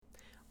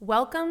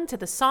Welcome to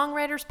the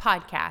Songwriters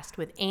Podcast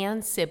with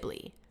Anne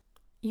Sibley.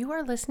 You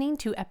are listening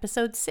to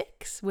episode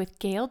 6 with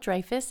Gail,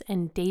 Dreifus,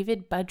 and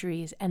David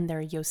Budries and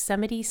their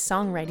Yosemite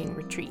Songwriting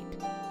Retreat.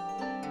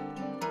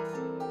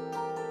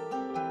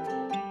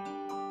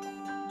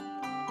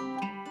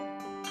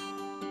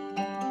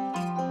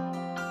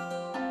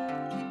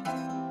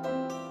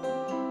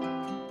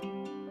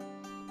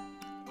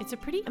 It's a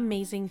pretty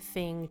amazing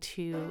thing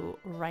to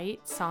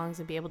write songs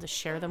and be able to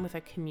share them with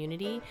a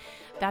community.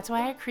 That's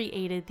why I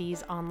created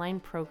these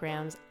online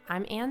programs.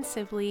 I'm Anne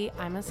Sibley.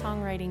 I'm a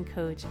songwriting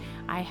coach.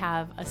 I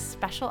have a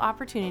special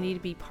opportunity to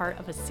be part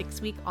of a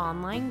 6-week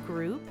online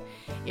group.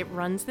 It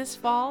runs this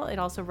fall. It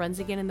also runs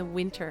again in the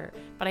winter,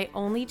 but I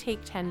only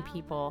take 10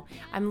 people.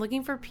 I'm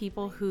looking for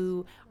people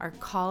who are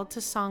called to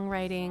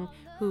songwriting,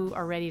 who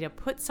are ready to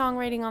put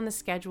songwriting on the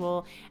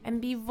schedule and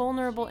be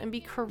vulnerable and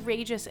be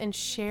courageous and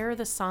share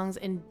the songs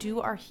and do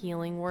our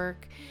healing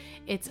work.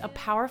 It's a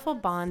powerful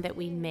bond that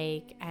we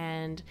make,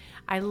 and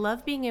I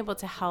love being able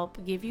to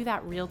help give you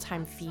that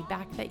real-time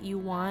feedback that you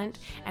want,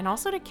 and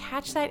also to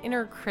catch that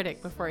inner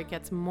critic before it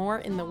gets more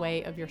in the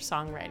way of your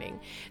songwriting.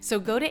 So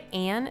go to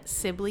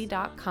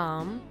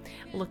annesibley.com,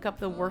 look up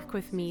the Work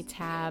With Me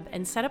tab,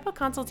 and set up a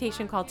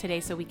consultation call today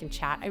so we can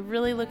chat. I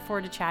really look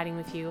forward to chatting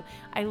with you.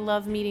 I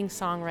love meeting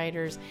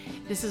songwriters.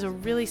 This is a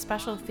really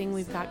special thing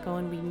we've got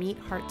going. We meet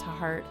heart to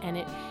heart, and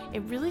it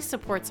really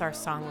supports our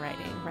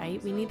songwriting,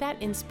 right? We need that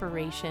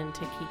inspiration to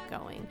keep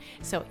going.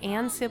 So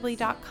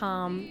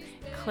annesibley.com,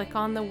 click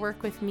on the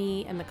Work With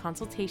Me and the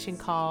consultation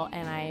call,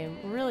 and I am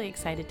really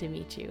excited to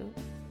meet you.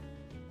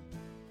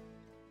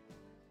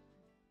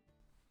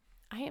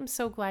 I am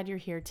so glad you're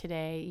here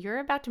today. You're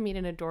about to meet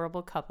an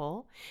adorable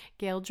couple,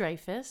 Gail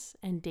Dreifus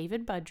and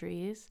David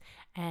Budries,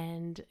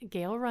 and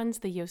Gail runs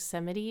the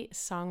Yosemite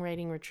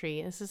Songwriting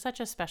Retreat. This is such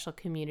a special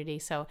community,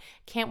 so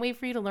can't wait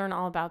for you to learn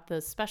all about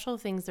the special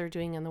things they're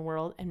doing in the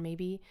world, and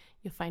maybe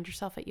you'll find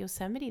yourself at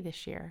Yosemite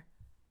this year.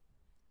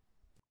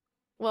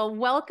 Well,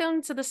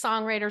 welcome to the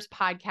Songwriters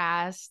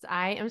Podcast.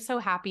 I am so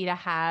happy to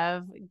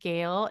have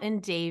Gail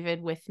and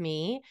David with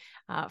me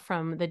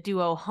from the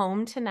duo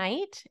Home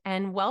tonight,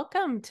 and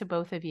welcome to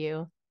both of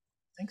you.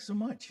 Thanks so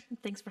much.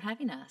 Thanks for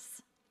having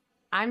us.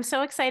 I'm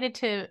so excited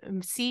to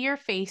see your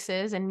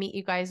faces and meet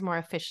you guys more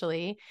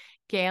officially.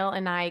 Gail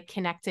and I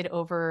connected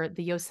over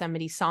the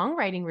Yosemite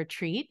Songwriting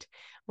Retreat,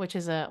 which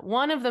is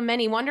one of the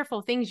many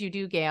wonderful things you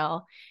do,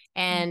 Gail.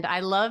 And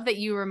I love that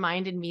you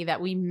reminded me that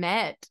we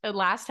met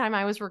last time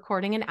I was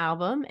recording an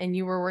album and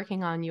you were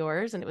working on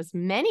yours, and it was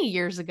many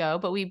years ago,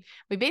 but we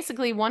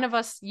basically, one of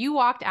us, you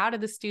walked out of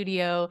the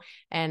studio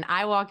and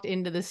I walked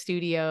into the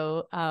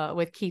studio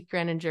with Keith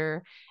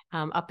Greninger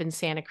up in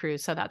Santa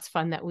Cruz. So that's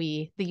fun that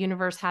the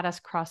universe had us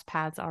cross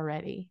paths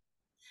already.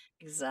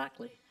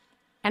 Exactly.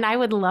 And I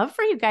would love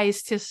for you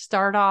guys to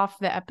start off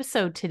the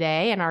episode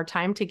today and our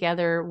time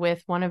together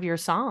with one of your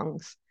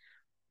songs.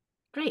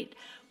 Great.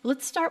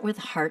 Let's start with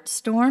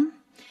Heartstorm.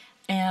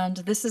 And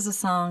this is a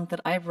song that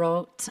I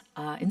wrote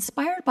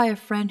inspired by a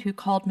friend who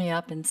called me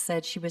up and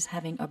said she was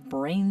having a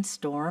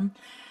brainstorm.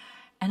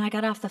 And I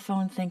got off the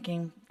phone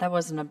thinking that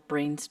wasn't a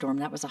brainstorm,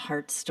 that was a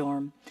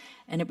heartstorm.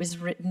 And it was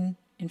written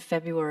in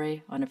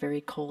February on a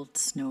very cold,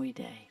 snowy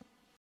day.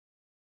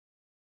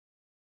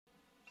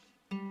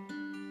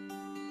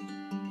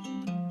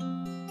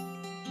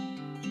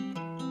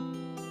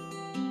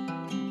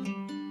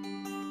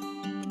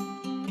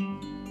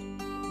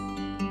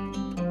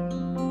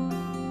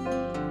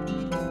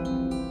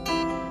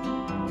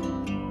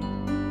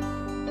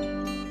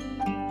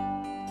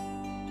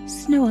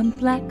 Snow on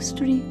black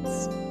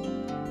streets,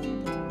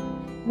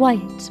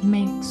 white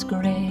makes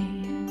gray.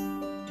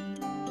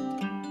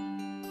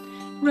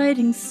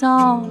 Writing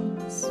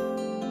songs,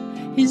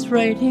 he's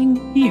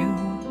writing you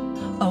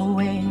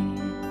away.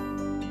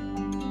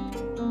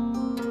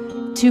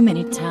 Too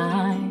many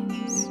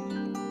times,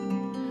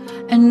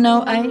 and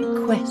now I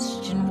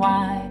question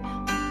why.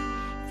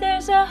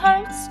 There's a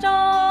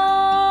heartstorm,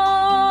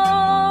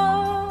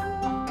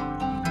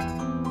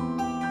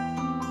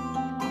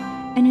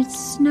 and it's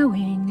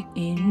snowing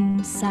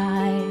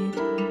inside.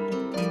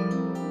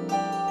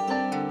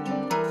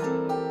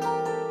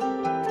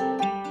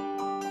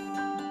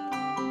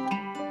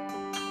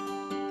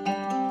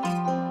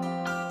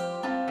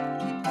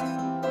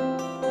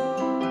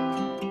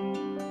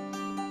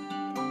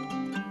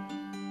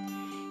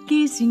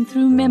 Gazing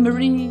through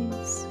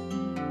memories,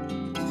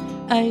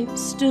 I've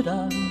stood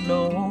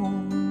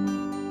alone.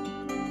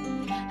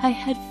 I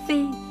had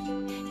faith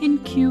in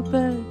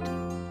Cupid,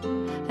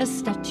 a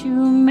statue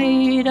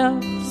made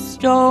of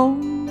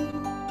stone,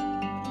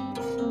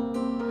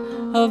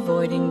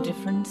 avoiding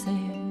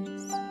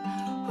differences,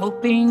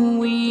 hoping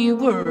we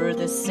were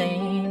the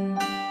same.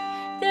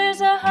 There's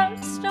a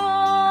heartstorm,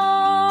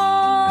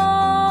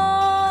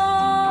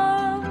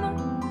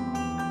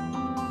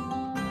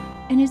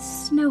 and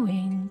it's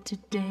snowing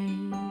today.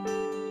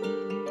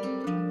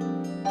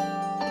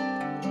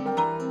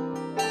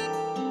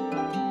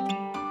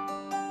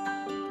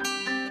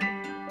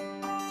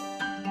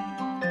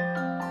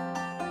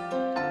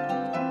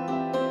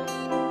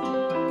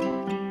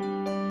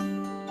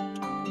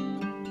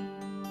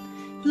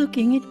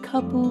 looking at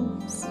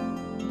couples,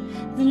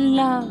 the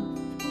love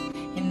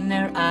in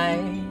their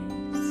eyes.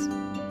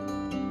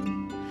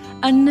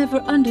 I never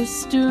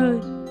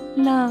understood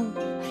love,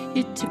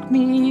 it took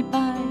me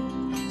by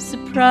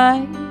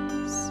surprise.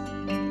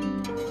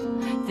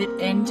 That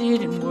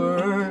ended in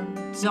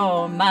words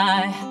or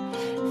my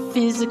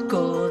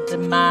physical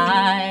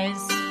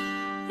demise.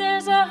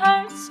 There's a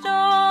heart storm,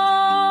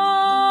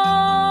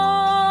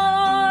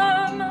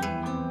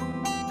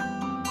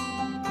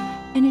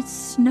 and it's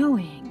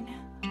snowing.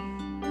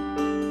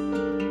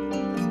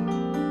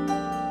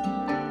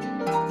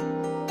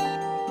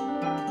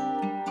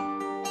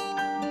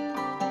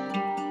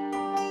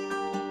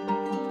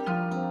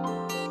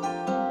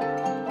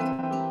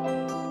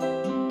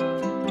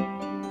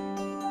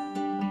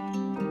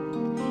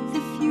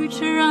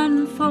 Future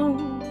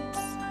unfolds,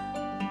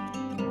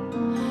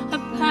 a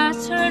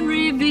pattern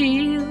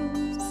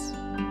reveals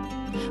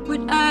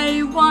what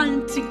I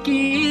want to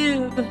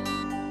give.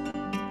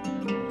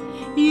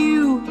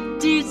 You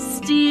did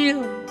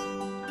steal.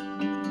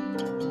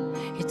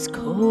 It's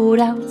cold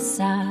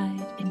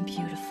outside and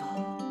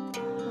beautiful,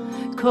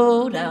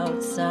 cold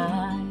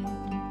outside,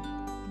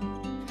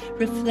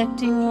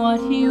 reflecting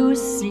what you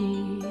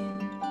see.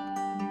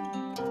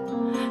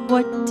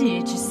 What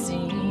did you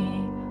see?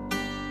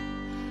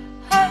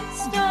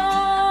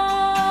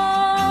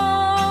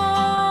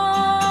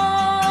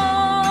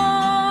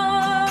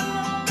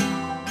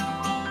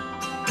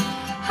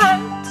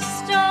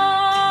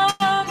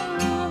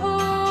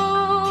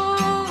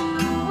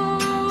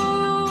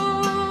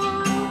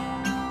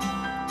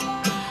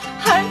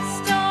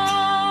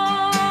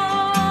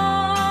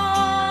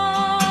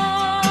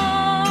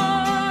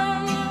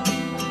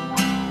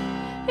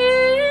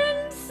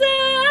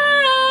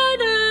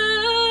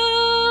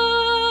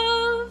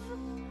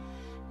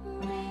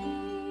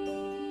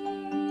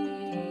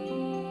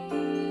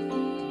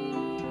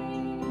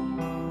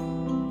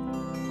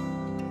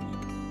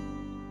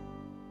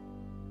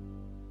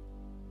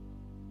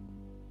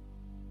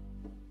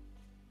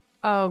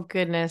 Oh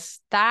goodness,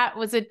 that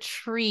was a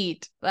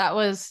treat. That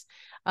was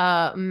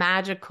a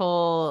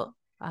magical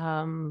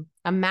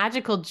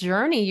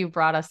journey you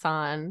brought us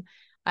on.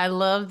 I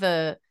love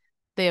the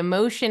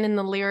emotion in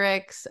the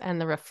lyrics and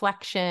the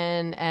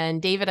reflection.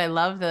 And David, I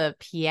love the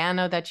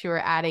piano that you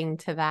were adding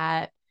to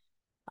that.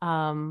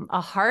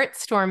 A heart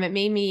storm. It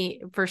made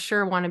me for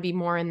sure want to be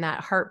more in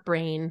that heart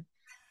brain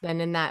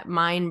than in that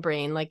mind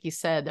brain, like you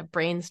said, the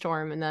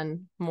brainstorm, and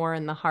then more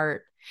in the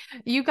heart.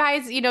 You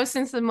guys,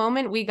 since the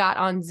moment we got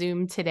on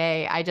Zoom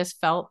today, I just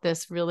felt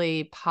this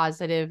really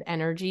positive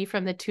energy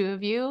from the two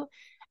of you,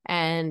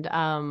 and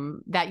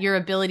that your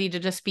ability to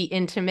just be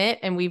intimate,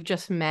 and we've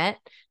just met.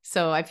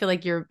 So I feel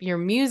like your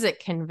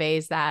music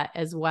conveys that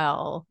as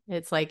well.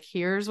 It's like,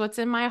 here's what's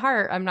in my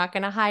heart. I'm not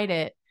going to hide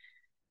it.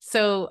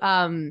 So,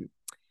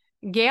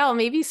 Gail,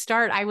 maybe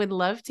start. I would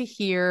love to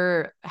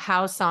hear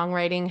how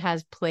songwriting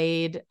has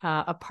played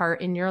a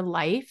part in your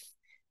life,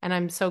 and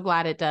I'm so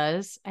glad it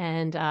does.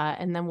 And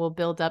then we'll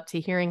build up to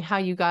hearing how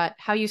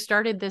you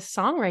started this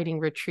songwriting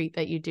retreat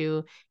that you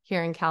do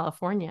here in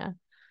California.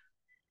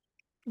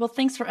 Well,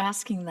 thanks for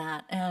asking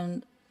that.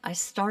 And I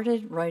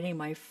started writing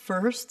my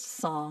first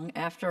song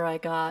after I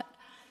got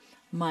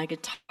my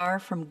guitar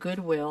from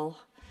Goodwill,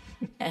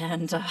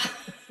 and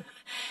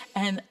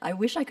and I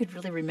wish I could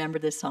really remember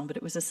this song, but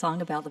it was a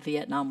song about the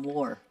Vietnam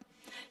War.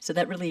 So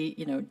that really,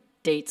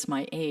 dates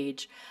my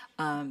age.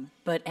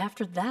 But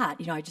after that,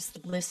 I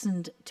just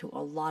listened to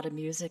a lot of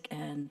music,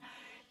 and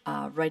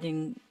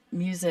writing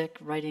music,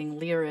 writing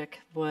lyric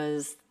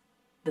was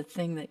the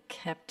thing that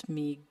kept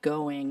me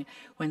going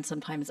when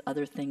sometimes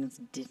other things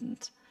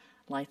didn't.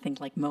 I think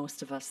like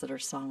most of us that are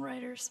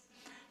songwriters.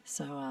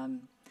 So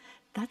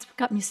that's what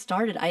got me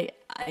started. I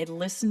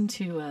listened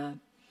to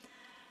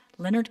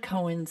Leonard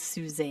Cohen's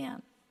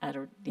Suzanne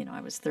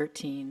I was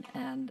 13,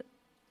 and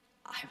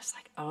I was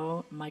like,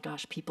 oh my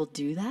gosh, people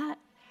do that.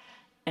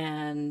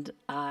 And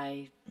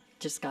I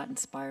just got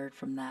inspired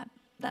from that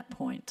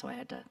point. So I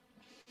had to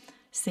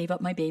save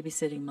up my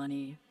babysitting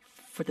money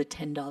for the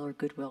 $10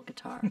 Goodwill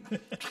guitar.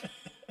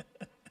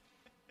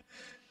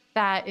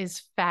 That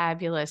is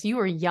fabulous. You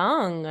were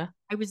young.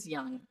 I was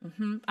young.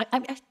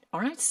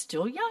 Aren't I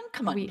still young?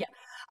 Come on. Yeah,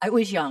 I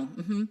was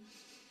young.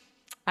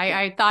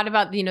 I thought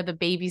about, the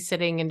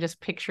babysitting and just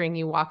picturing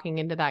you walking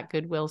into that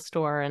Goodwill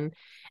store and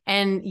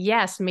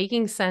yes,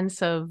 making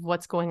sense of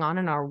what's going on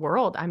in our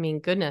world. I mean,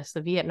 goodness,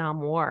 the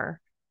Vietnam War.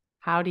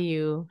 How do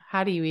you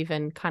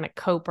even kind of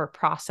cope or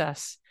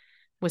process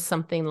with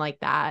something like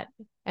that?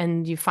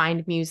 And you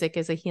find music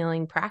as a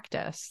healing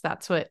practice.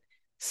 That's what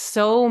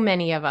so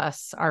many of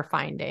us are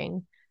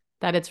finding,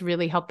 that it's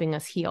really helping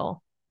us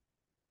heal.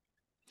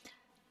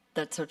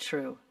 That's so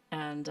true.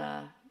 And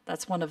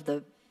that's one of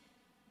the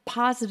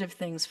positive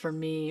things for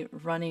me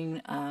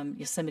running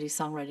Yosemite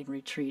Songwriting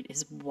Retreat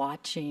is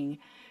watching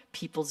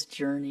people's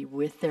journey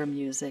with their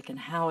music and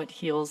how it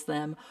heals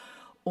them,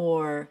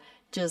 or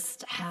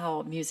just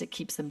how music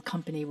keeps them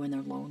company when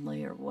they're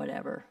lonely or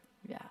whatever.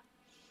 Yeah.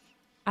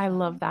 I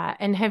love that.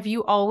 And have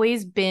you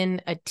always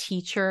been a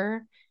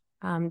teacher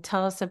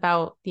Tell us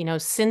about,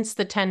 since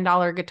the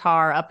 $10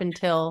 guitar up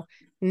until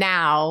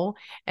now,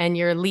 and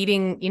you're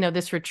leading,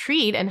 this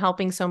retreat and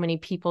helping so many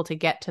people to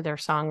get to their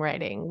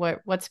songwriting.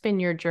 What's been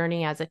your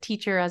journey as a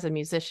teacher, as a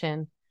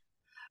musician?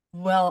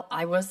 Well,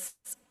 I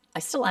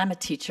still am a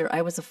teacher.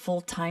 I was a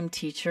full-time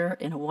teacher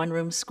in a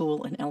one-room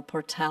school in El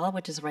Portal,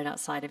 which is right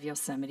outside of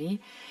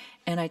Yosemite,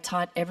 and I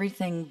taught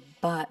everything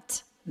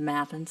but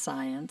math and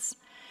science.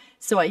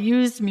 So I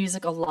used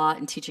music a lot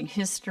in teaching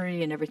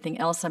history and everything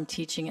else I'm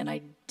teaching, and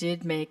I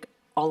did make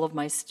all of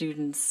my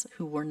students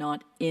who were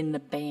not in the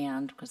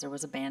band, because there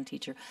was a band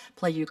teacher,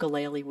 play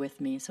ukulele with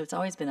me. So it's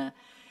always been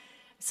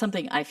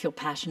something I feel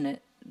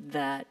passionate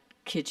that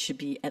kids should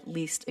be at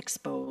least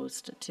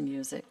exposed to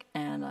music.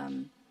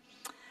 And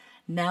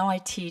now I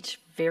teach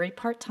very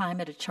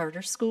part-time at a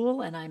charter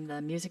school, and I'm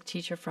the music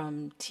teacher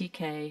from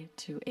TK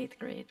to 8th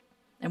grade.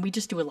 And we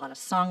just do a lot of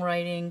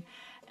songwriting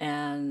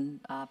and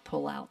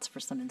pull-outs for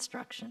some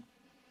instruction.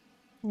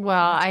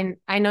 Well,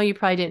 I know you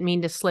probably didn't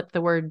mean to slip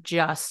the word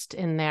just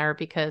in there,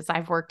 because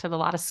I've worked at a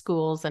lot of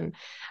schools and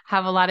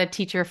have a lot of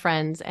teacher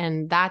friends,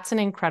 and that's an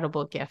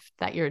incredible gift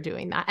that you're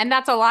doing that. And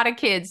that's a lot of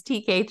kids,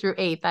 TK through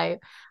 8th.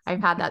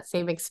 I've had that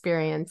same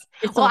experience.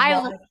 It's a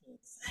Well, lot of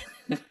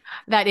kids.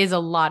 that is a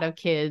lot of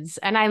kids.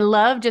 And I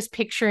love just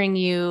picturing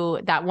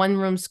you, that one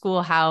room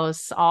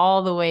schoolhouse,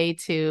 all the way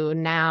to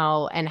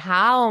now, and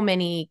how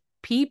many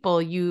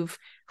people you've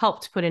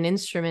helped put an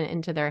instrument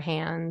into their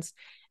hands,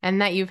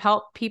 and that you've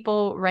helped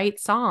people write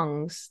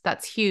songs.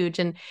 That's huge.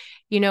 And,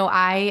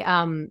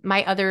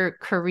 my other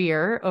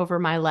career over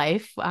my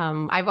life,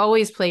 I've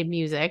always played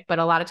music, but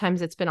a lot of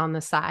times it's been on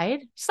the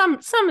side. Some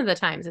of the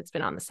times it's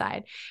been on the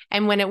side.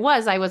 And when I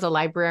was a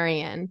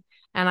librarian.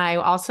 And I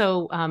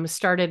also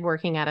started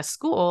working at a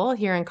school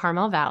here in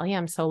Carmel Valley.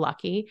 I'm so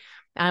lucky.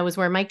 I was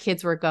where my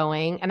kids were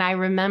going. And I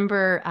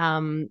remember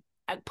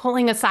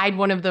pulling aside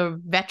one of the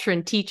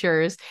veteran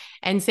teachers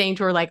and saying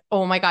to her, like,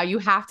 "Oh my God, you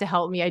have to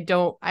help me. I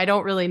don't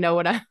really know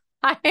what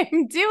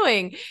I'm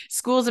doing.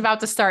 School's about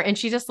to start." And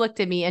she just looked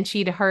at me, and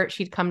she'd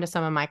come to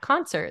some of my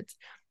concerts.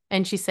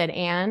 And she said,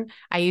 "Anne,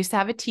 I used to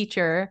have a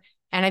teacher,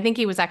 and I think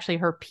he was actually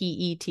her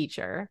PE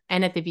teacher.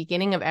 And at the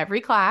beginning of every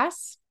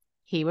class,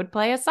 he would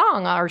play a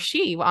song, or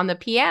she, on the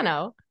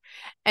piano.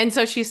 And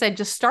so she said,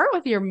 just start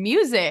with your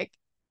music."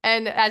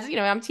 And as you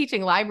know, I'm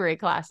teaching library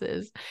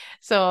classes.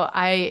 So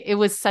it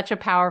was such a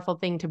powerful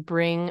thing to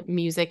bring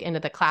music into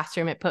the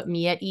classroom. It put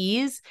me at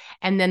ease.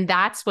 And then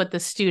that's what the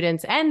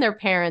students and their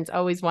parents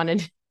always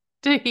wanted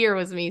to hear,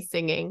 was me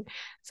singing.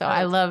 So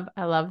I love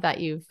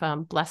that you've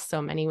blessed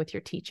so many with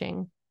your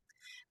teaching.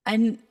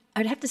 And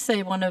I'd have to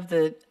say one of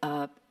the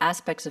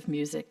aspects of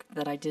music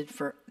that I did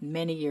for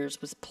many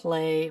years was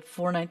play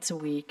 4 nights a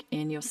week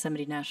in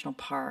Yosemite National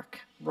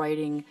Park,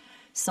 writing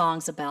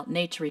songs about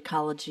nature,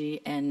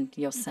 ecology, and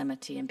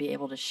Yosemite, and be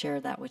able to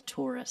share that with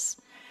tourists.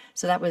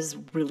 So that was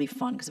really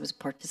fun, because it was a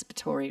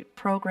participatory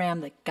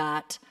program that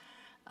got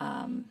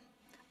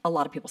a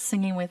lot of people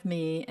singing with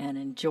me and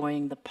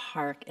enjoying the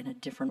park in a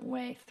different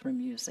way through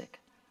music.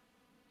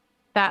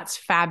 That's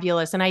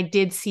fabulous. And I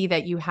did see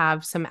that you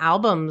have some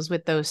albums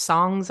with those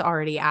songs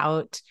already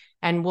out.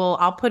 And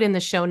I'll put in the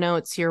show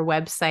notes your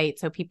website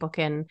so people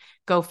can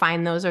go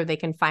find those, or they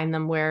can find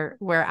them where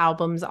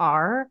albums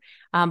are.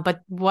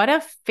 But what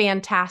a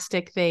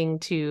fantastic thing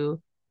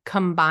to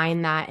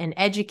combine that and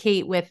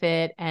educate with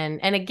it. And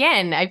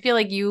again, I feel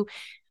like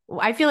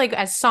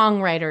as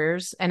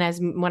songwriters, and as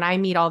when I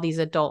meet all these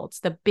adults,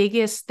 the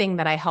biggest thing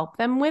that I help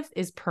them with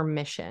is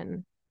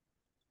permission.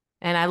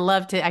 And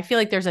I feel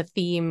like there's a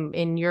theme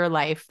in your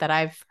life that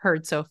I've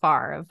heard so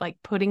far, of like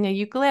putting a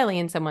ukulele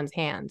in someone's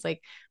hands,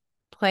 like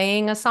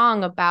playing a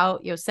song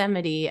about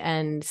Yosemite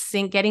and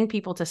getting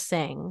people to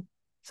sing.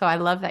 So I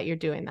love that you're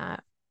doing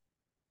that.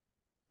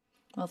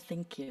 Well,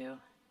 thank you.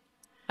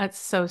 That's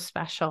so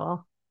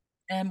special.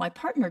 And my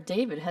partner,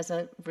 David, has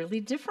a really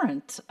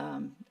different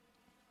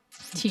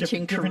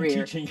teaching different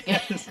career. teaching,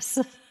 Yes.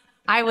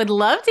 I would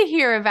love to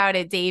hear about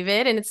it,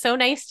 David. And it's so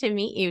nice to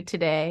meet you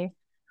today.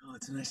 Oh,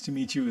 it's nice to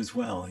meet you as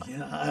well.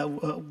 Yeah,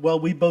 well,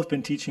 we've both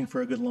been teaching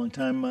for a good long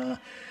time.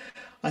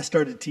 I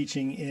started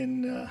teaching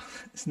in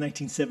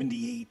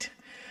 1978,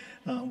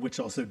 which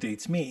also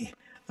dates me.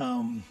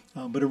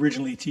 But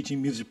originally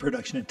teaching music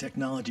production and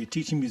technology,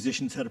 teaching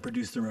musicians how to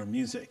produce their own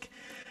music.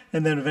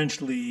 And then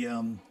eventually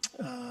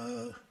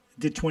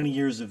did 20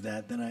 years of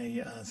that. Then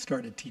I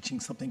started teaching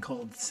something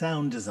called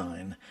sound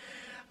design,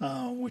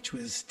 which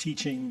was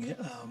teaching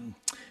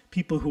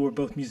people who were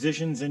both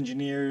musicians,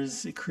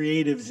 engineers,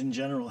 creatives in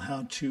general,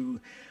 how to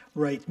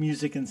write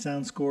music and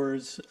sound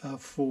scores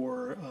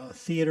for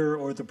theater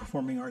or the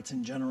performing arts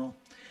in general.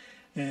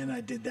 And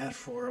I did that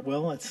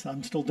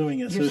I'm still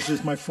doing it. So this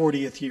is my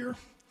 40th year.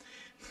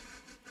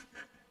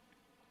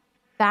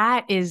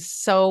 That is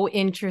so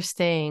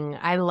interesting.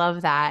 I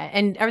love that.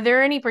 And are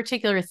there any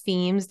particular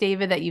themes,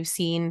 David, that you've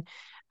seen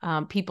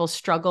people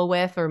struggle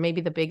with, or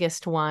maybe the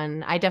biggest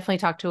one? I definitely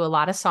talk to a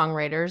lot of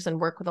songwriters and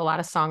work with a lot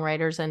of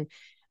songwriters, and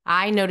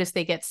I notice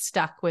they get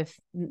stuck with,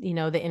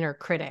 the inner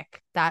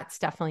critic. That's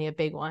definitely a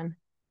big one.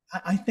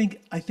 I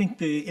think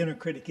the inner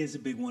critic is a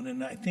big one,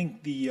 and I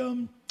think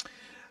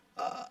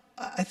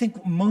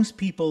most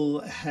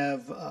people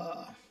have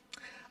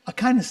a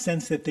kind of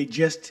sense that they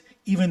just,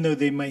 even though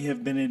they may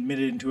have been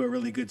admitted into a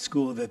really good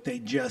school, that they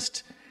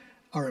just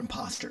are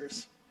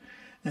imposters.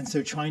 And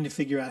so trying to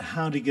figure out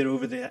how to get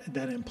over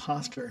that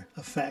imposter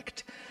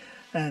effect,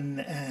 and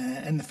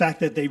the fact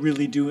that they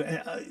really do,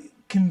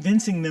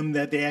 convincing them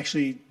that they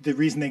actually, the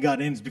reason they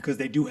got in is because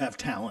they do have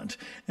talent,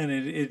 and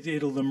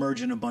it'll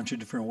emerge in a bunch of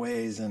different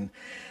ways. And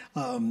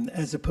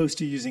as opposed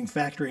to using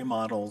factory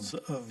models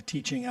of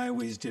teaching, I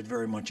always did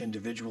very much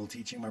individual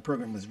teaching. My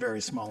program was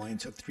very small. I only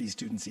took 3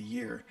 students a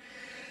year,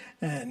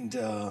 and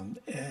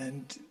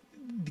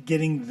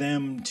getting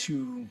them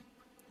to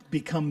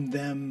become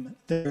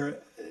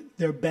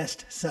their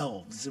best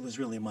selves. It was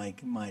really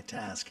my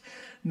task,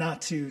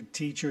 not to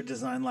teach or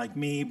design like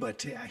me, but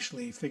to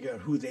actually figure out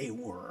who they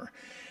were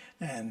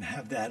and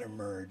have that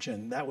emerge.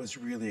 And that was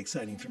really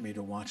exciting for me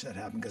to watch that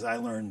happen, because I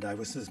learned I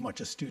was as much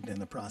a student in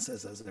the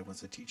process as I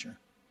was a teacher.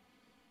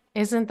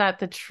 Isn't that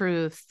the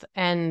truth?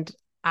 And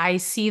I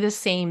see the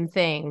same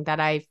thing that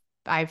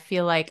I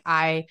feel like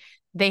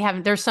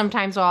there's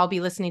sometimes I'll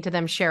be listening to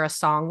them share a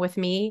song with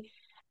me,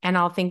 and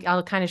I'll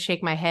kind of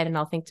shake my head and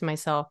I'll think to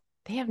myself,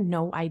 they have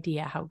no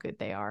idea how good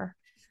they are.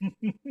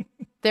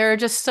 There are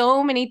just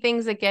so many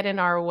things that get in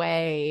our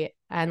way.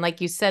 And like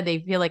you said, they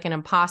feel like an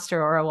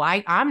imposter, or,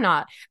 well, I'm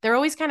not. They're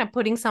always kind of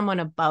putting someone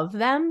above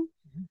them.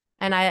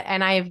 And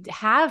I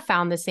have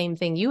found the same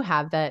thing you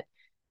have, that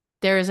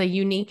there is a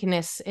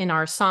uniqueness in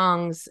our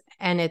songs,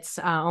 and it's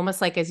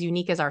almost like as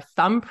unique as our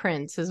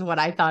thumbprints is what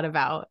I thought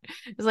about.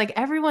 It's like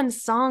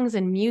everyone's songs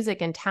and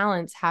music and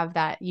talents have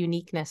that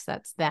uniqueness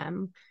that's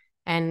them.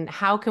 And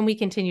how can we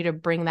continue to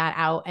bring that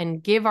out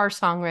and give our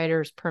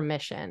songwriters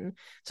permission?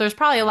 So there's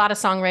probably a lot of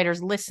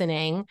songwriters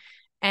listening.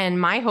 And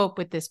my hope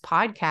with this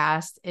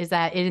podcast is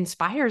that it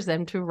inspires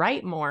them to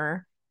write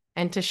more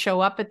and to show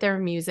up at their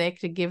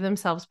music, to give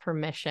themselves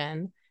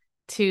permission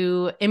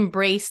to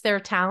embrace their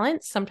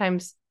talents.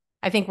 Sometimes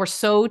I think we're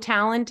so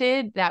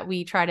talented that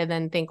we try to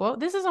then think, well,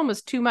 this is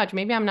almost too much.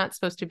 Maybe I'm not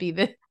supposed to be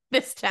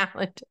this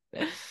talented.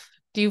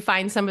 Do you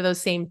find some of those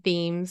same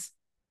themes?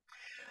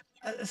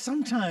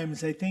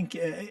 Sometimes I think,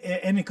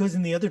 and it goes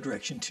in the other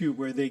direction too,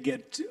 where they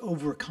get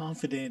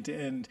overconfident,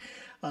 and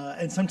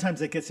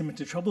sometimes that gets them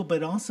into trouble,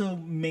 but also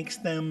makes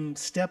them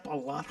step a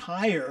lot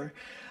higher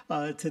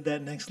to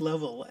that next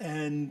level.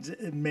 And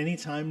many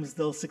times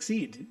they'll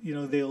succeed. You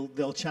know,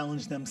 they'll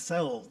challenge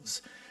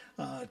themselves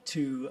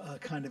to a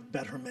kind of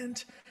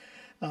betterment,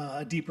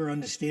 a deeper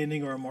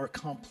understanding, or a more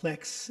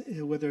complex,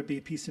 whether it be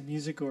a piece of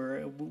music,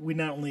 or we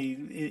not only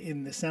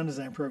in the sound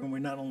design program,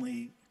 we not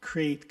only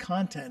create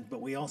content,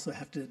 but we also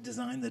have to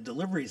design the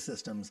delivery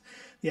systems,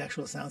 the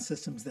actual sound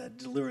systems that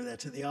deliver that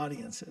to the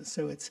audiences.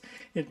 So it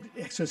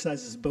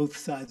exercises both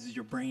sides of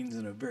your brains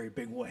in a very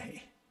big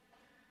way.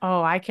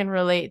 Oh, I can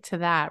relate to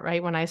that,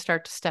 right? When I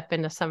start to step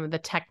into some of the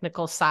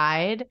technical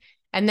side.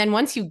 And then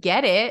once you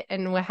get it,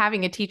 and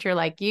having a teacher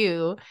like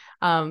you,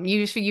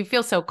 you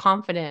feel so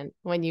confident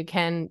when you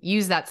can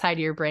use that side of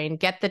your brain,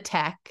 get the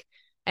tech,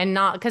 and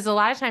not, because a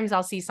lot of times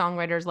I'll see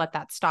songwriters let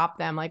that stop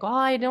them. Like, well,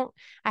 I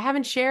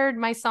haven't shared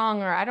my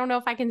song, or I don't know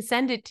if I can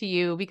send it to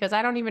you because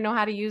I don't even know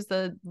how to use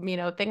the,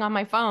 thing on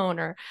my phone,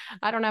 or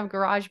I don't have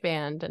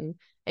GarageBand. And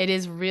it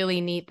is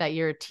really neat that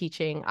you're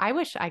teaching. I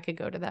wish I could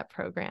go to that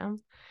program.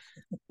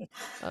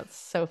 That's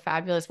so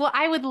fabulous. Well,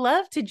 I would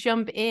love to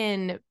jump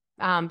in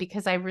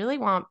because I really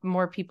want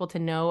more people to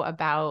know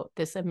about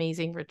this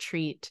amazing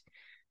retreat,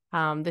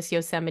 this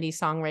Yosemite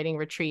songwriting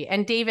retreat.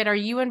 And David, are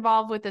you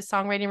involved with the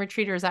songwriting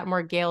retreat, or is that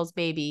more Gail's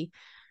baby?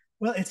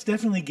 Well, it's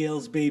definitely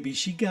Gail's baby.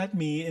 She got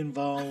me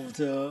involved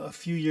a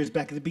few years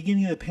back at the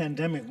beginning of the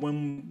pandemic,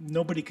 when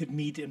nobody could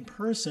meet in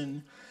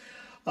person.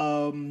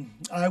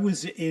 I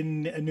was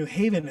in New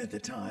Haven at the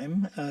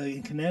time,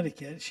 in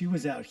Connecticut. She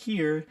was out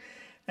here,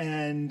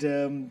 and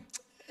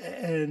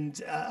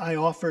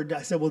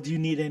I said, well, do you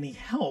need any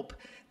help?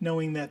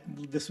 Knowing that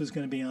this was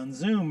going to be on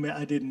Zoom,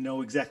 I didn't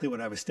know exactly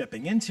what I was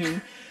stepping into.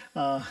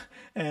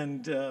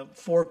 And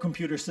 4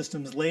 computer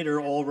systems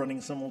later, all running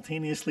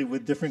simultaneously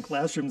with different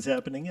classrooms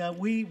happening,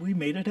 we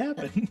made it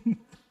happen.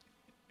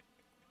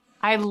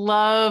 I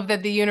love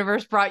that the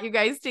universe brought you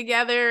guys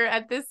together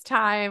at this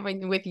time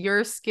with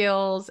your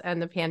skills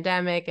and the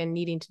pandemic and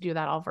needing to do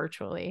that all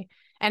virtually.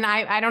 And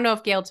I don't know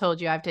if Gail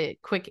told you, I have to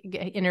quick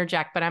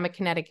interject, but I'm a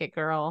Connecticut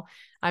girl.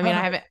 I mean,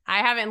 I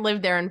haven't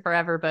lived there in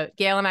forever, but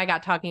Gail and I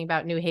got talking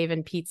about New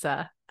Haven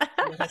pizza.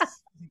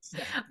 Yes,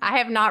 exactly. I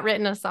have not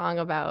written a song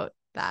about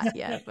that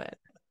yet, but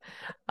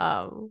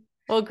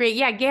well, great.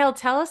 Yeah, Gail,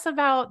 tell us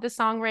about the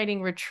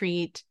songwriting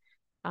retreat.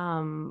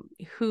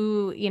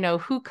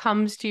 Who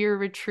comes to your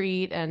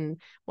retreat and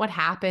what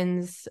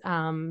happens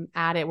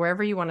at it,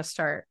 wherever you want to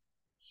start.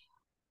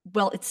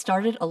 Well, it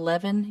started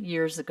 11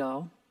 years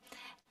ago,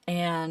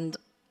 and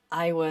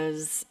I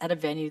was at a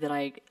venue that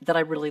I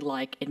really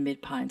like in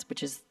Mid Pines,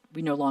 which is,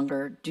 we no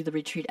longer do the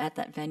retreat at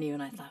that venue.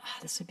 And I thought,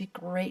 this would be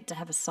great to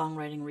have a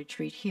songwriting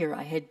retreat here.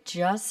 I had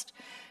just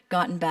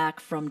gotten back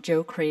from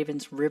Joe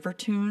Craven's River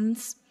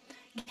Tunes.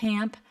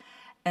 camp.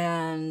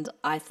 And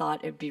I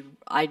thought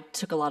I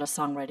took a lot of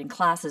songwriting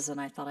classes, and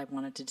I thought I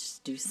wanted to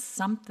just do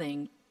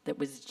something that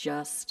was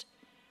just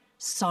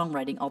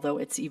songwriting, although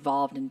it's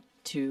evolved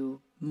into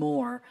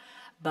more.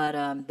 But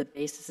the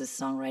basis is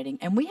songwriting.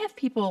 And we have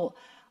people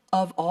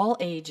of all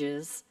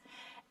ages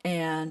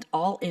and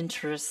all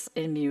interests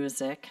in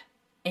music.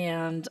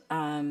 And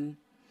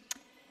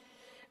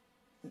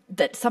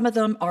that some of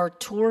them are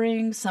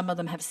touring, some of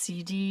them have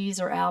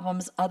CDs or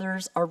albums,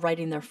 others are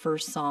writing their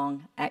first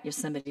song at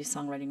Yosemite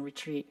Songwriting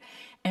Retreat.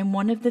 And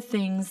one of the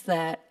things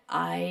that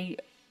I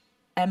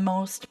am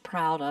most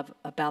proud of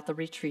about the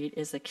retreat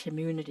is the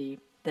community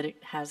that it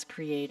has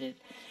created.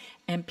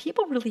 And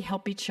people really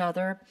help each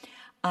other.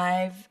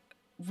 I've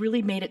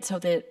really made it so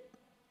that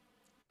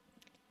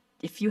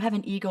if you have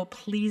an ego,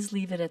 please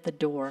leave it at the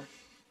door.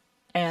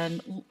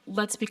 And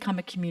let's become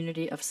a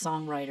community of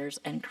songwriters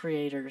and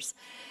creators.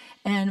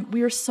 And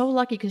we are so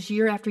lucky because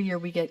year after year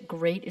we get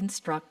great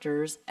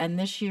instructors. And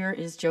this year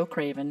is Joe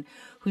Craven,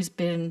 who's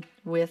been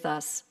with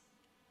us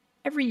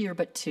every year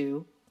but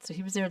two. So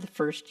he was there the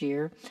first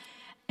year.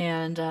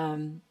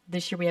 And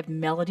this year we have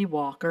Melody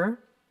Walker.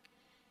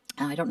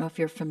 I don't know if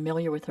you're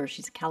familiar with her.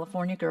 She's a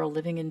California girl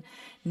living in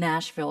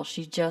Nashville.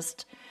 She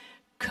just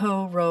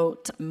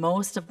co-wrote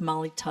most of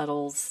Molly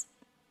Tuttle's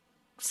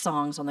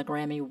songs on the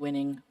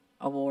Grammy-winning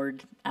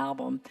award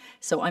album.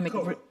 So I'm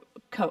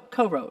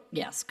co-wrote,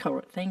 yes,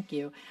 co-wrote. Thank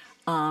you.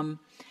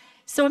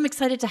 So I'm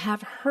excited to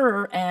have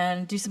her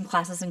and do some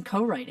classes in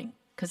co-writing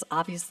because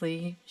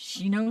obviously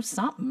she knows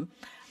something.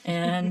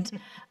 And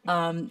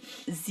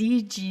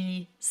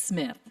Z.G.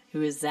 Smith,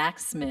 who is Zach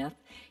Smith,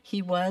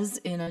 he was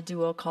in a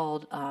duo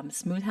called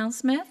Smoothhound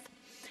Smith,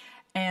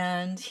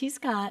 and he's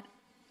got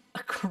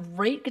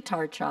great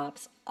guitar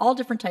chops, all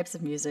different types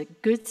of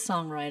music, good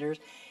songwriters.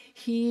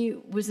 He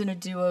was in a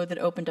duo that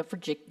opened up for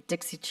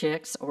Dixie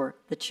Chicks, or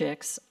the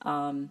Chicks,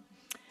 and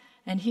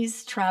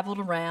he's traveled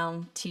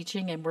around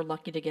teaching, and we're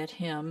lucky to get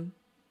him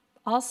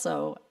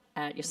also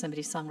at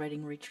Yosemite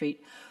Songwriting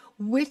Retreat,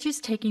 which is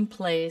taking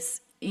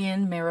place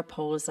in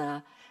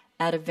Mariposa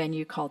at a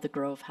venue called the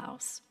Grove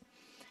House.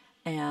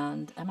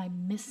 And am I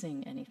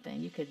missing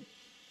anything? You could...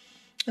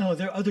 Oh,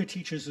 there are other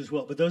teachers as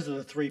well, but those are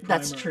the three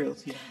primaries. That's true.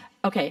 Yeah.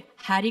 Okay,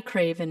 Hattie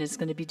Craven is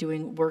going to be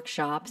doing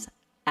workshops.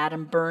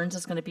 Adam Burns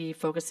is going to be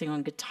focusing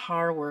on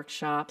guitar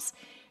workshops.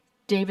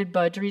 David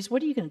Budries,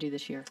 what are you going to do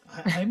this year?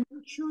 I'm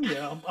not sure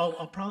yet.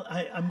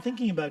 I'm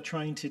thinking about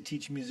trying to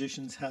teach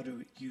musicians how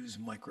to use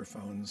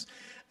microphones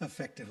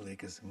effectively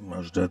because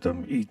most of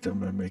them eat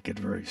them and make it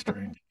very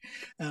strange.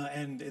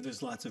 And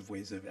there's lots of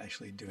ways of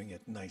actually doing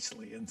it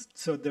nicely. And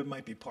so that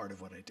might be part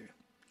of what I do.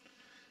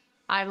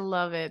 I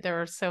love it.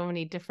 There are so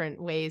many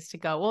different ways to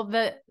go. Well,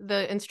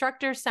 the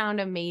instructors sound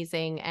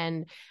amazing.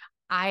 And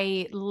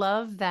I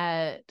love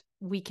that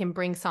we can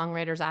bring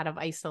songwriters out of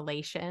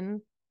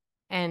isolation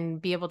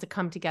and be able to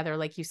come together,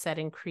 like you said,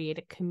 and create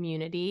a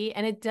community.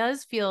 And it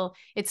does feel,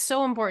 it's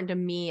so important to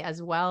me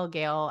as well,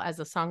 Gail, as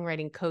a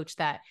songwriting coach,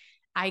 that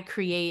I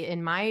create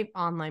in my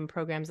online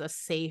programs a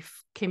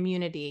safe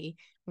community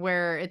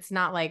where it's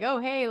not like, oh,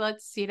 hey,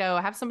 let's,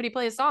 have somebody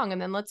play a song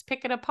and then let's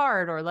pick it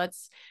apart, or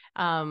let's,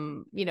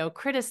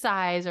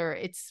 criticize, or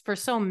it's, for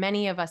so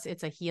many of us,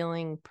 it's a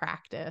healing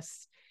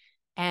practice.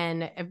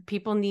 And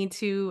people need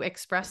to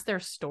express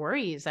their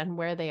stories and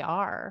where they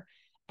are.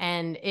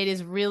 And it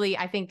is really,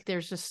 I think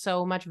there's just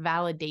so much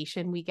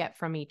validation we get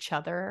from each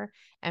other.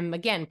 And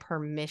again,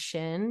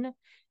 permission.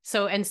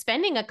 So, and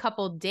spending a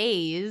couple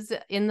days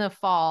in the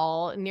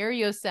fall near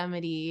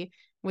Yosemite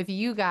with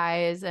you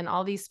guys and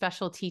all these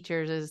special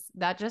teachers,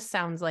 that just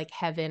sounds like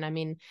heaven. I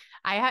mean,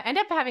 I end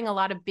up having a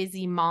lot of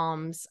busy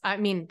moms. I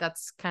mean,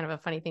 that's kind of a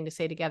funny thing to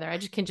say together. I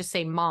can just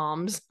say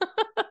moms.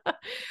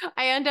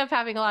 I end up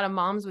having a lot of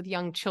moms with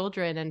young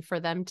children, and for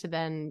them to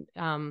then,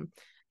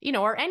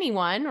 or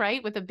anyone,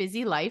 right, with a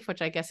busy life,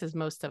 which I guess is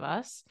most of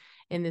us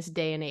in this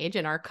day and age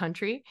in our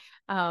country,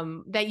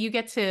 that you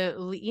get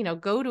to,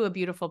 go to a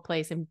beautiful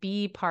place and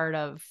be part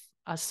of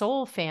a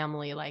soul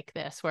family like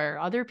this, where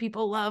other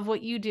people love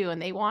what you do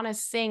and they want to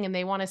sing and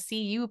they want to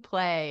see you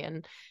play.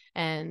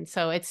 And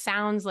so it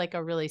sounds like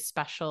a really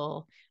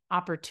special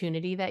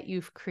opportunity that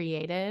you've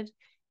created.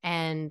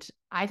 And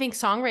I think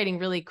songwriting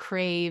really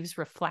craves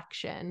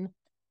reflection.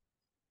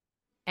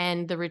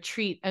 And the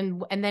retreat,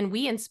 and then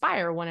we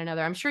inspire one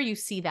another. I'm sure you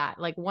see that,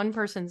 like one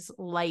person's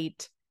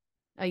light,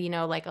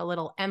 like a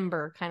little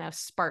ember kind of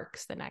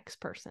sparks the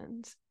next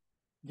person's.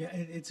 Yeah,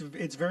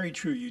 it's very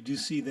true. You do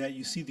see that.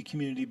 You see the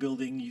community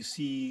building. You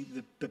see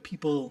the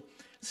people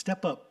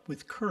step up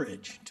with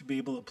courage to be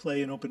able to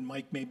play an open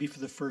mic maybe for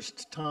the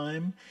first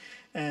time,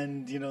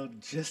 and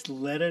just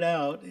let it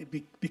out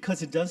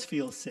because it does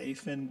feel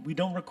safe. And we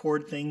don't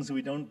record things.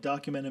 We don't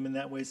document them in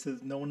that way, so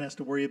that no one has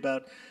to worry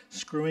about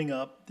screwing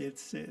up.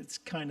 It's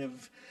kind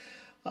of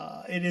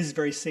it is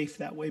very safe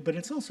that way, but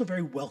it's also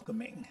very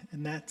welcoming,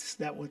 and that's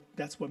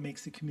what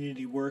makes the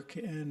community work,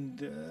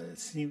 and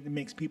it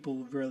makes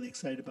people really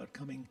excited about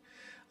coming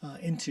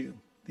into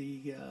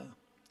the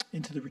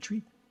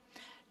retreat.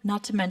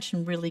 Not to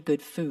mention really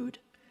good food,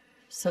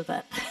 so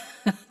that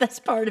That's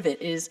part of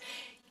it, is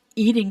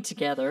eating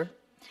together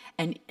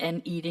and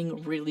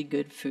eating really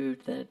good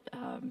food that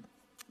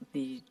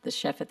the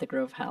chef at the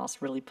Grove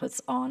House really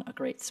puts on a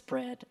great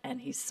spread,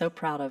 and he's so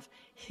proud of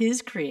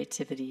his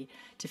creativity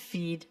to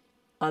feed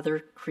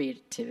other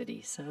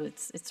creativity. So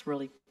it's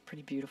really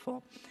pretty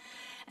beautiful.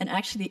 And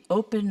actually, the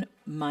open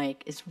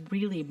mic is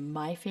really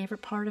my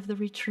favorite part of the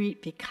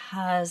retreat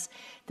because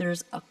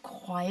there's a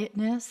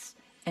quietness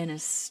and a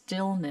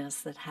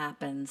stillness that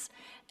happens,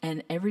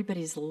 and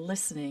everybody's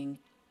listening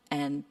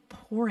and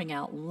pouring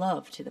out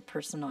love to the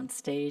person on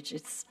stage.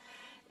 It's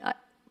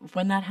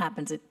when that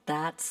happens,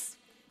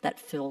 that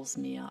fills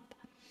me up.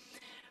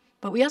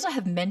 But we also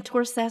have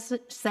mentor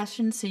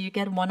sessions, so you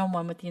get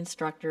one-on-one with the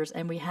instructors,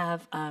 and we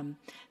have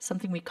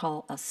something we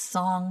call a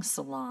song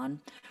salon,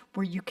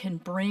 where you can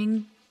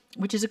bring,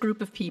 which is a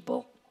group of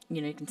people,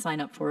 you can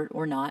sign up for it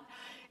or not.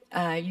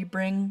 You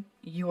bring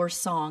your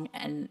song,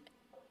 and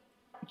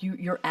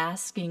you're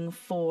asking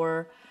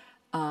for,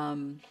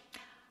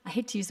 I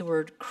hate to use the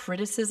word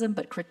criticism,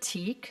 but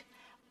critique.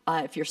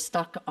 If you're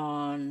stuck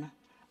on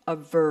a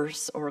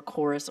verse or a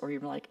chorus, or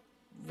you're like,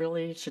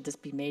 really, should this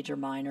be major,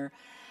 minor?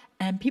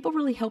 And people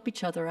really help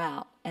each other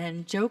out.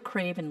 And Joe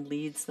Craven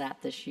leads that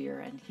this year,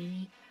 and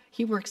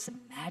he works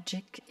some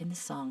magic in the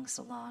song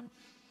salon.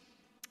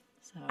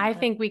 So I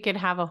think we could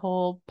have a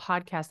whole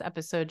podcast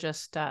episode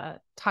just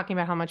talking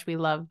about how much we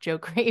love Joe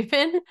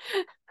Craven.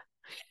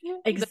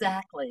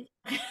 Exactly.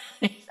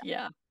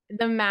 Yeah.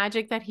 The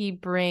magic that he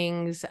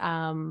brings,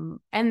 and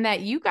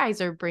that you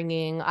guys are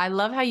bringing. I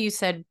love how you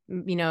said,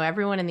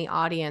 everyone in the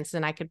audience,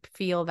 and I could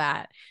feel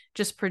that,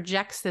 just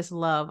projects this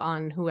love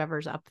on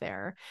whoever's up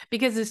there.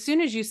 Because as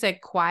soon as you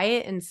said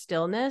quiet and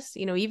stillness,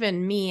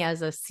 even me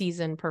as a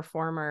seasoned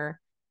performer,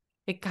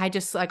 I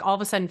just like all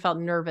of a sudden felt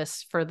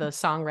nervous for the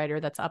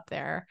songwriter that's up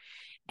there.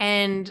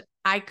 And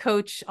I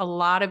coach a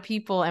lot of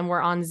people, and we're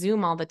on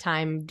Zoom all the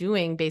time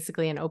doing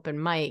basically an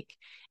open mic.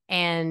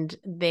 And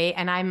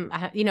I'm,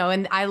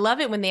 and I love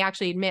it when they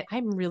actually admit,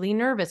 I'm really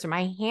nervous or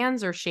my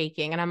hands are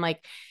shaking. And I'm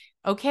like,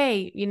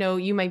 okay,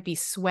 you might be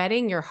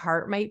sweating, your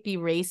heart might be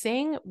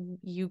racing.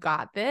 You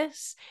got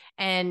this.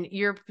 And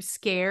you're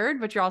scared,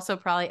 but you're also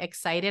probably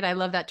excited. I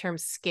love that term,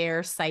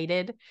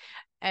 scare-sighted.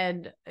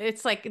 And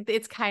it's like,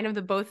 it's kind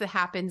of both that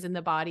happens in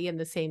the body in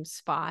the same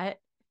spot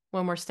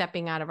when we're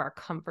stepping out of our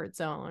comfort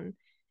zone.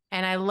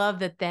 And I love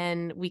that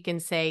then we can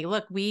say,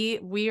 look,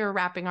 we are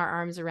wrapping our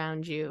arms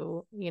around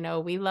you.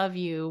 We love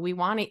you. We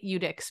want you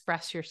to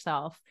express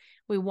yourself.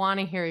 We want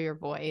to hear your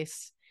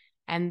voice.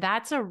 And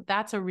that's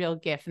a real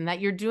gift. And that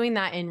you're doing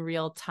that in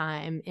real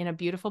time in a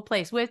beautiful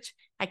place, which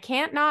I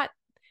can't not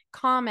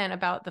comment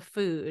about the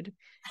food,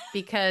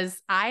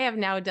 because I have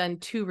now done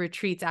 2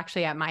 retreats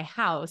actually at my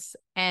house,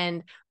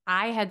 and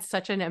I had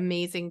such an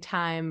amazing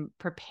time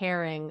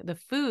preparing the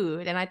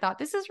food. And I thought,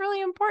 this is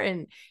really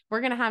important. We're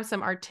going to have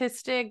some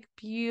artistic,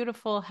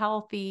 beautiful,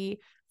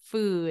 healthy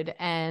food.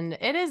 And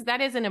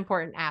that is an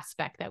important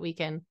aspect, that we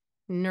can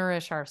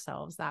nourish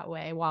ourselves that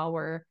way while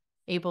we're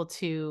able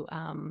to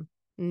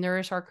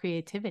nourish our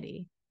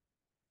creativity.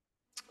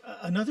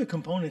 Another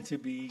component to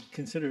be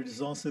considered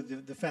is also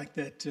the fact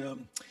that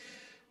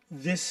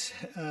this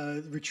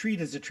retreat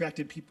has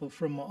attracted people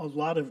from a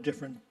lot of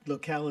different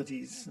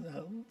localities,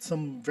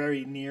 some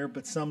very near,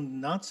 but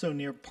some not so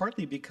near,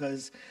 partly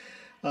because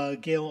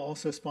Gail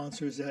also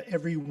sponsors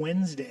every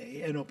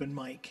Wednesday an open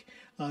mic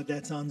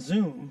that's on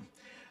Zoom.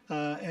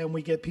 And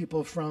we get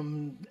people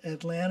from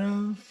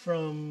Atlanta,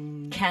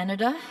 from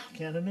Canada,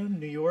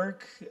 New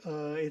York.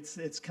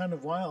 It's kind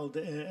of wild,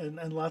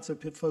 and lots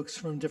of folks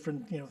from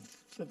different,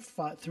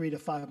 3 to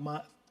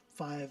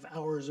 5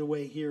 hours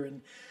away here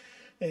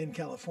in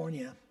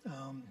California.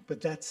 But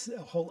that's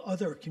a whole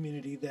other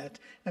community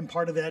and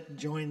part of that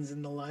joins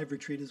in the live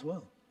retreat as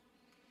well.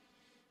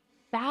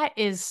 That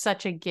is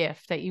such a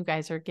gift that you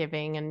guys are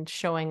giving and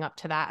showing up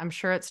to that. I'm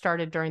sure it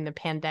started during the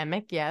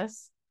pandemic.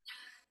 Yes.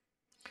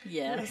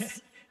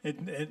 Yes.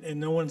 And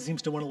no one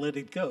seems to want to let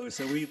it go.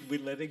 So we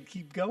let it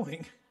keep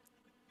going.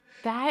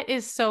 That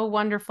is so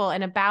wonderful.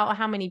 And about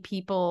how many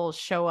people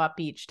show up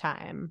each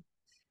time?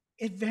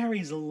 It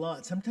varies a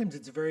lot. Sometimes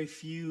it's very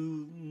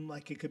few,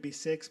 like it could be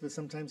 6, but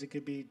sometimes it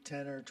could be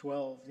 10 or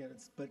 12.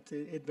 But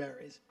it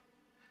varies.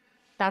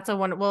 That's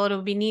well,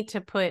 it'll be neat to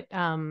put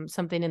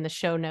something in the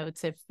show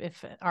notes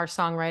if our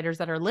songwriters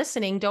that are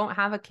listening don't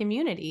have a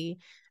community,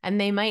 and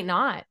they might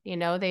not,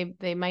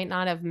 they might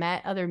not have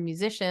met other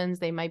musicians.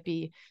 They might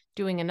be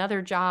doing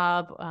another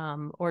job,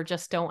 or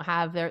just don't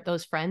have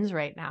those friends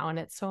right now. And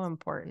it's so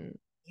important.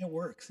 It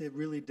works. It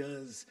really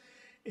does.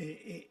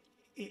 It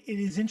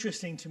is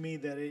interesting to me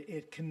that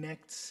it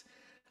connects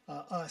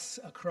us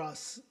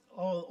across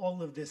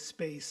all of this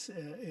space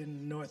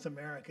in North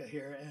America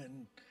here,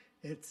 and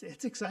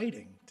it's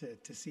exciting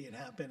to see it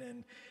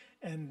happen.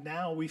 And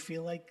now we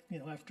feel like,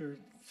 after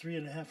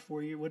 3.5,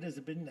 4 years, what has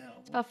it been now?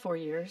 It's about 4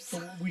 years.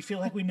 So we feel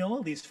like we know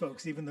all these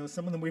folks, even though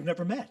some of them we've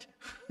never met.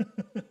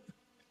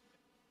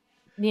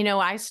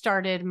 I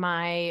started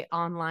my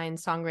online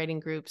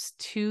songwriting groups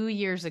 2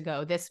 years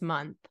ago this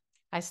month.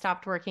 I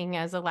stopped working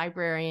as a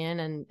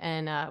librarian,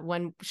 and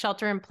when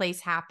shelter in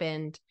place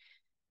happened,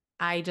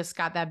 I just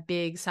got that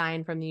big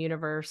sign from the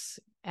universe,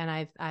 and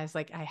I was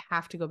like, I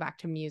have to go back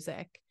to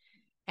music.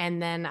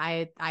 And then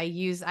I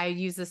use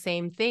the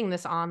same thing,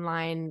 this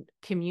online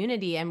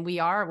community, and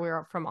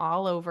we're from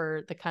all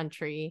over the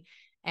country,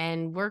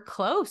 and we're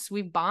close.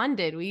 We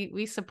bonded.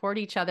 We support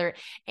each other,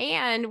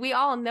 and we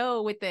all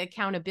know with the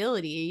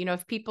accountability,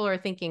 if people are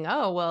thinking,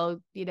 oh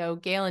well,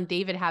 Gail and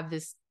David have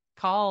this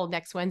call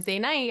next Wednesday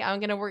night,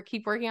 I'm gonna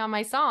keep working on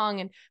my song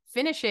and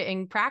finish it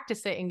and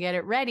practice it and get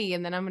it ready,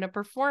 and then I'm gonna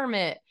perform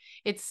it.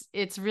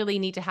 It's really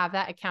neat to have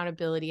that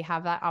accountability,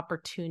 have that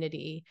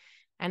opportunity.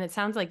 And it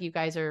sounds like you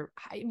guys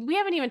we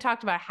haven't even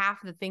talked about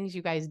half of the things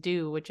you guys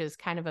do, which is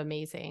kind of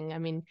amazing. I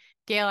mean,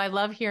 Gail, I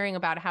love hearing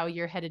about how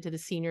you're headed to the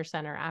senior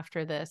center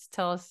after this.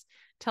 Tell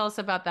us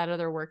about that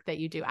other work that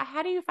you do.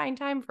 How do you find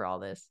time for all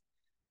this?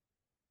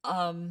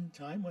 Time?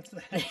 What's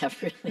that? Yeah,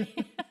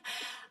 really.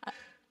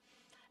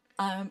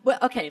 Well,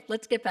 okay,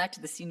 let's get back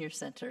to the senior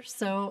center.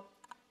 So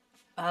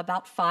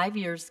about 5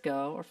 years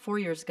ago or 4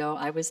 years ago,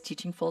 I was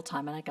teaching full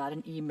time, and I got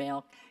an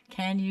email.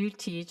 Can you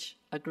teach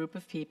a group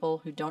of people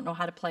who don't know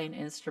how to play an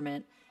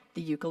instrument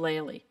the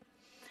ukulele?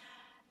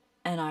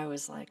 And I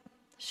was like,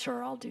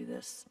 sure, I'll do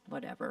this,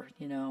 whatever,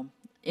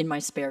 in my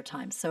spare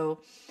time. So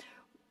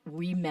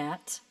we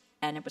met,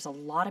 and it was a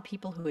lot of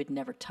people who had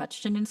never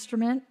touched an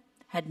instrument,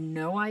 had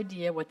no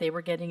idea what they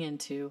were getting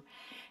into.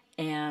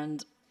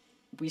 And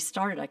we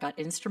started. I got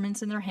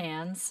instruments in their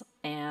hands,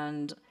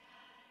 and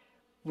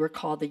we're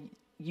called the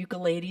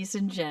Ukuleles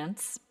and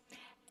Gents,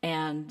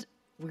 and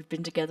we've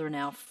been together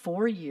now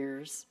 4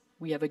 years.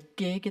 We have a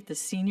gig at the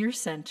senior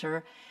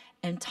center,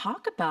 and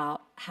talk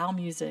about how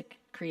music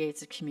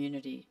creates a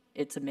community.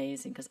 It's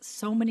amazing, because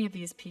so many of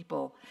these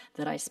people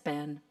that I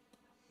spend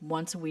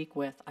once a week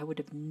with, I would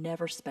have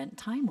never spent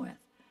time with.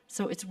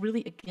 So it's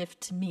really a gift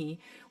to me.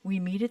 We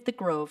meet at the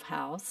Grove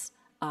House,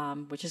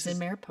 which is in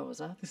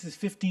Mariposa. This is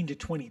 15 to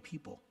 20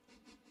 people.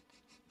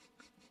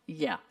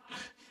 Yeah.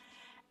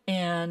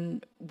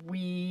 And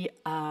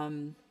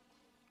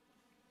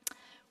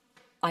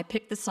I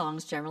pick the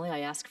songs generally. I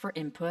ask for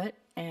input,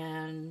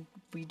 and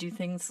we do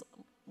things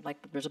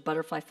like there's a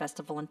butterfly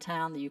festival in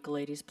town. The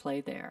ukuleles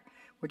play there.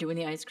 We're doing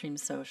the ice cream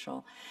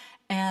social.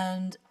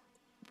 And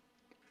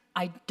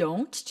I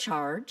don't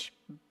charge,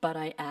 but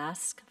I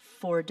ask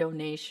for a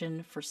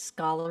donation for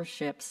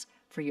scholarships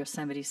for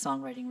Yosemite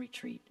Songwriting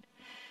Retreat.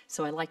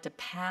 So I like to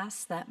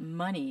pass that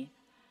money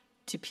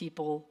to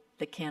people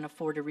that can't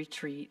afford a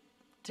retreat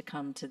to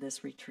come to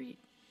this retreat.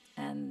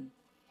 And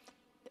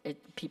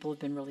people have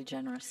been really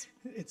generous.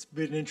 It's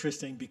been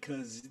interesting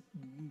because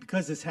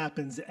this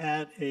happens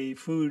at a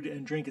food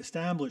and drink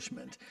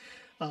establishment,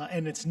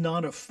 and it's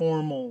not a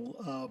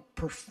formal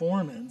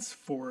performance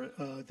for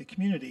the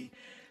community.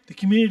 The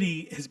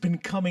community has been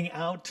coming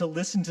out to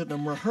listen to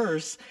them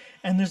rehearse,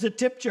 and there's a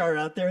tip jar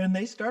out there, and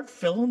they start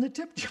filling the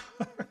tip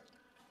jar.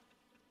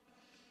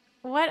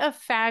 What a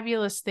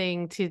fabulous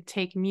thing to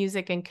take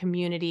music and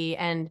community.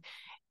 And,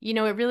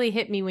 it really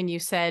hit me when you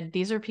said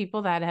these are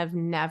people that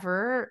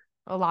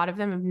a lot of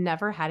them have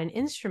never had an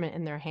instrument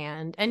in their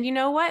hand. And you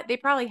know what? They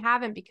probably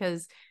haven't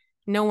because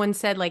no one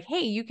said like, hey,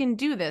 you can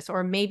do this.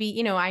 Or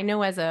maybe, I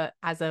know as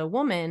a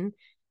woman,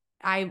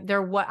 I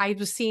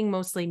was seeing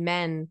mostly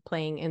men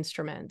playing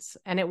instruments.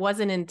 And it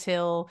wasn't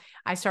until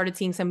I started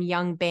seeing some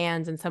young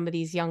bands and some of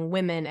these young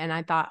women, and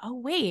I thought, oh,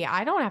 wait,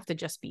 I don't have to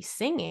just be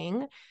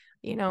singing.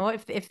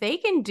 If they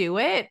can do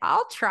it,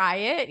 I'll try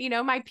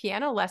it. My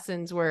piano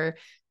lessons were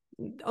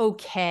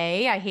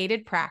okay. I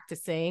hated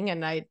practicing,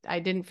 and I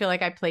didn't feel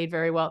like I played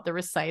very well at the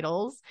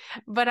recitals.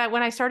 But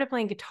when I started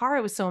playing guitar,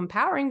 it was so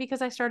empowering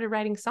because I started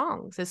writing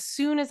songs. As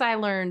soon as I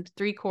learned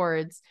 3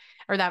 chords,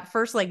 or that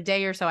first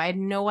day or so, I had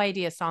no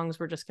idea songs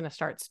were just going to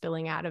start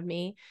spilling out of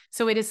me.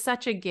 So it is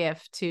such a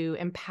gift to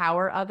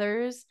empower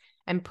others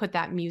and put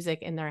that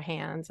music in their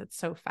hands. It's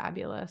so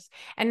fabulous.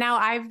 And now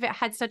I've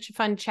had such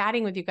fun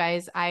chatting with you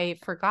guys. I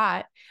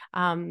forgot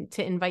to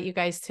invite you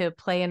guys to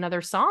play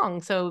another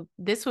song. So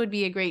this would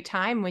be a great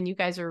time when you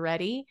guys are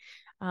ready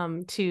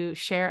to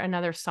share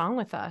another song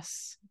with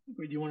us.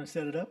 Do you want to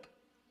set it up?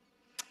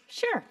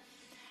 Sure.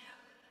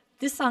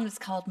 This song is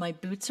called My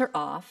Boots Are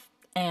Off.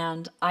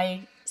 And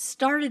I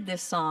started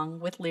this song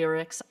with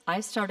lyrics. I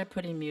started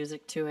putting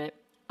music to it.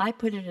 I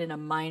put it in a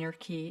minor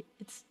key.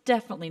 It's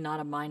definitely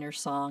not a minor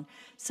song.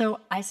 So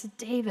I said,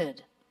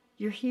 David,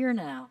 you're here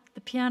now.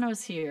 The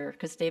piano's here,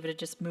 because David had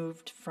just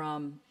moved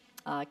from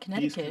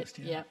Connecticut. East Coast,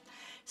 yeah. Yep.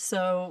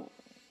 So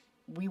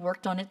we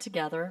worked on it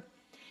together.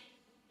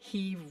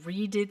 He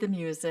redid the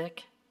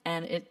music,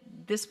 and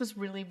this was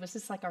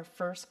this like our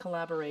first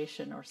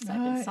collaboration or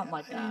second, something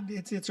like that.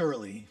 It's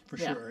early for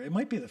sure. It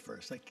might be the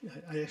first.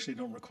 I actually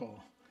don't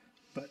recall,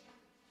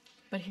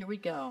 but here we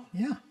go.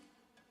 Yeah.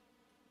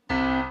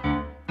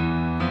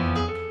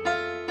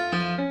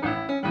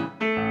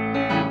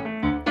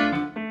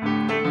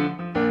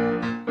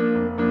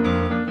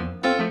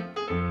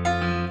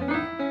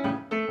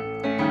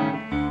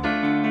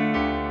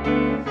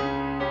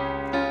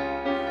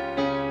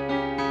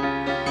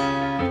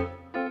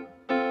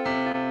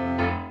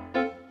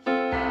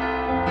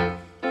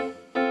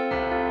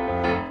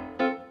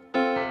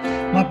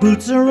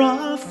 boots are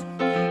off,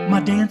 my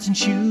dancing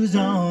shoes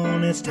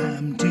on. It's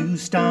time to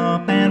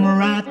stop and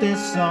write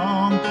this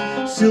song.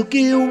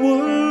 Silky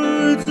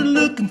words are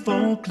looking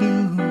for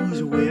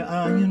clues. Where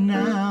are you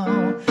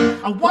now?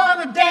 I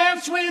wanna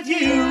dance with you.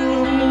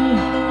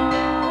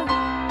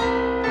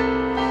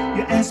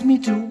 You asked me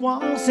to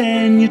waltz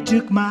and you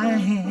took my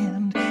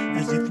hand,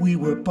 as if we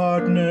were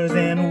partners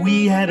and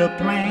we had a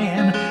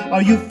plan.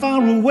 Are you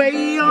far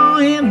away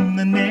or in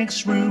the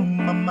next room?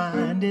 My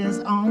mind is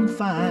on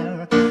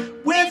fire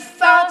with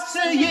thoughts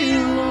of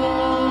you.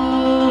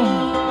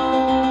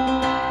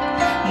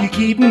 You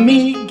keep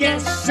me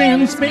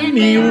guessing, spin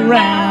me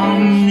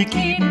around. You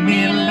keep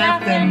me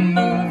laughing,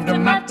 move to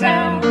my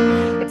town.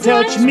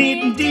 Touch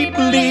me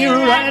deeply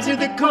right to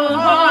the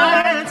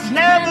core. It's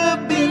never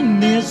been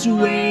this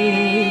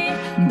way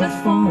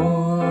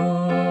before.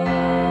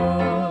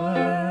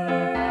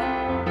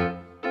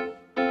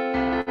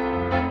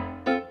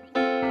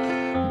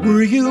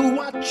 Were you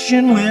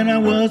watching when I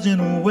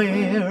wasn't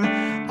aware?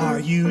 Are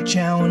you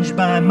challenged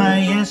by my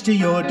yes to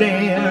your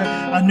dare?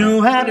 I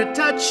know how to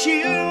touch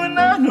you and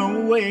I know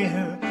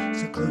where.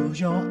 So close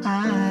your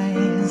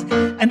eyes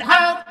and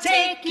I'll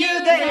take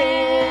you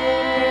there.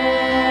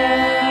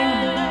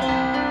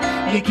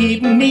 You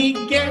keep me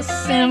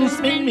guessing,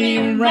 spin me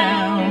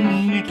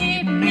around. You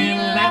keep me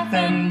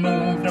laughing,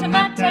 move to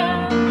my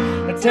town.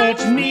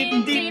 Touch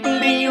me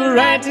deeply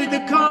right to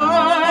the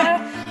core.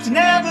 It's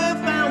never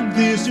felt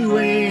this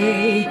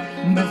way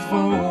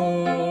before.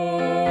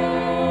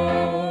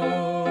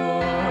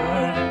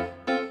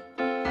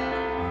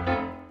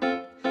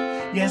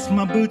 Yes,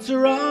 my boots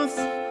are off,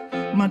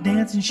 my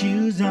dancing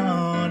shoes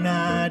on.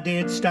 I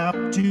did stop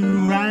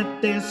to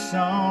write this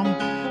song.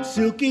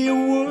 Silky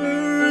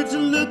words are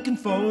looking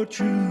for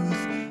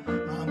truth.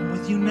 I'm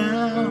with you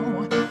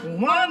now,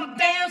 wanna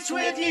dance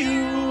with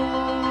you.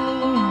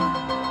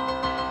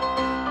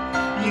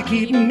 You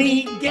keep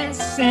me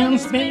guessing,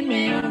 spin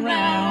me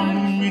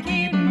around. You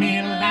keep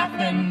me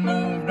laughing,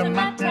 move to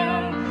my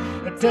town.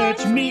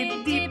 Touch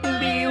me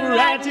deeply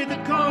right to the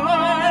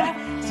core.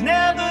 It's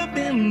never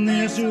been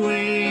this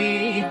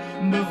way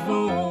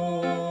before.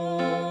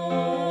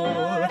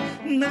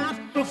 Not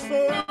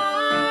before.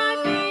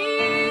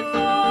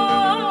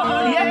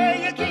 Yeah,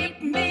 you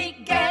keep me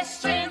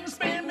guessing,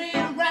 spin me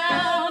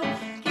around.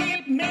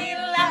 Keep me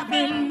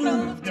laughing,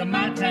 move to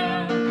my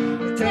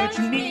town. Touch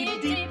me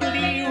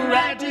deeply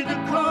right to the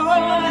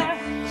core.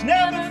 It's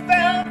never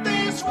felt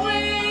this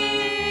way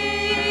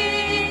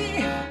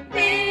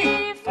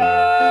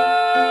before.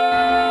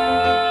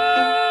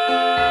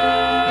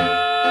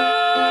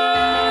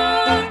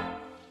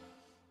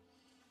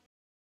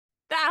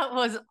 That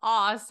was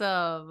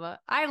awesome.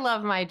 I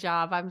love my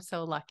job. I'm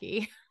so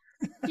lucky.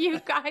 You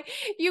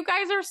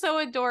guys are so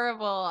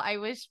adorable. I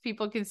wish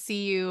people could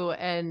see you,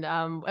 and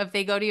if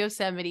they go to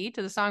Yosemite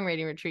to the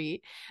songwriting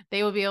retreat,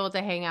 they will be able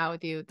to hang out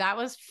with you. That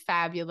was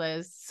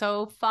fabulous.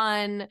 So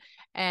fun,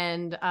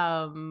 and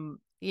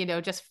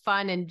just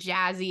fun and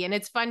jazzy. And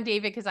it's fun,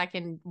 David, because I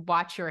can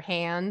watch your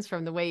hands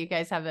from the way you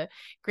guys have a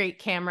great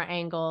camera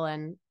angle,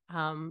 and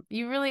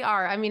you really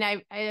are. I mean,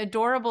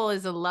 adorable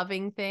is a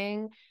loving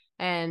thing.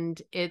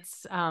 And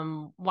it's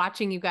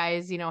watching you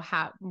guys,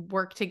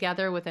 work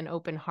together with an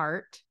open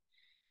heart,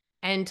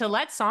 and to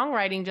let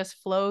songwriting just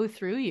flow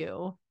through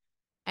you.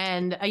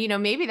 And,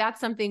 maybe that's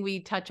something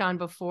we touch on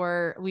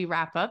before we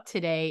wrap up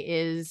today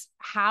is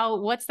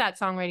what's that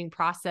songwriting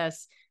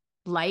process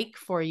like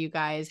for you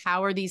guys?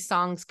 How are these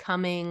songs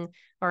coming,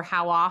 or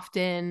how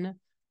often?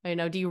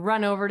 Do you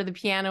run over to the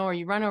piano, or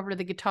you run over to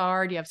the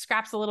guitar? Do you have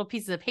scraps of little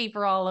pieces of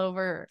paper all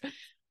over?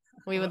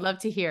 We would love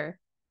to hear.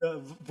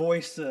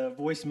 Voice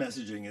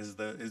messaging is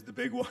the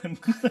big one.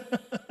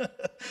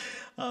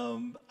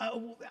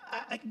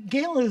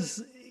 Gail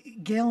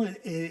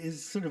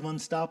is sort of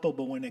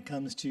unstoppable when it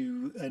comes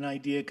to an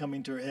idea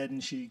coming to her head,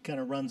 and she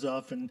kind of runs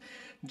off and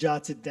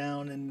jots it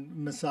down and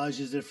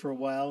massages it for a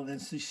while. And then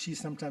she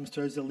sometimes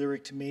throws a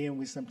lyric to me, and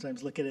we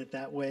sometimes look at it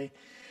that way.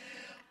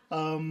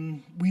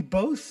 We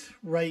both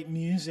write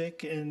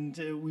music, and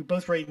we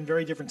both write in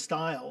very different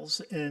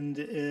styles. And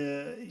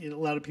a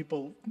lot of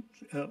people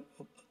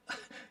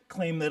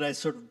claim that I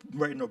sort of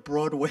write in a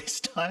Broadway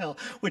style,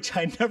 which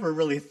I never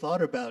really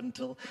thought about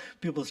until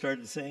people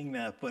started saying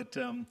that. But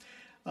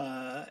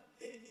and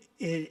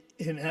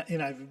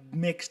I've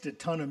mixed a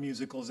ton of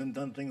musicals and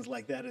done things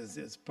like that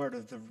as part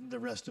of the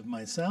rest of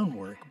my sound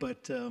work.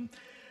 But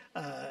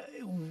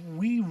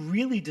we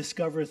really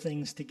discover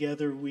things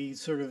together. We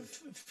sort of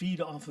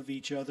feed off of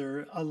each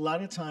other. A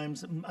lot of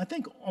times, I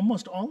think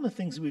almost all the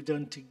things we've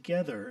done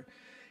together,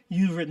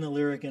 you've written the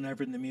lyric and I've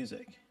written the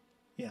music.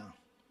 Yeah.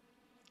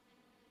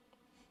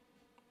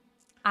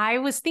 I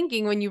was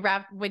thinking when you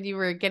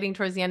were getting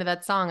towards the end of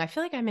that song, I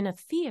feel like I'm in a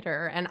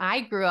theater, and I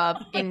grew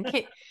up in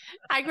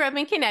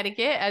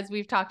Connecticut, as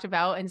we've talked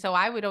about. And so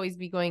I would always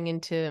be going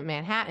into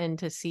Manhattan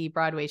to see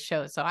Broadway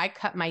shows. So I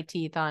cut my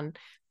teeth on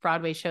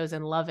Broadway shows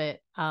and love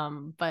it.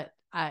 But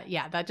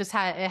that just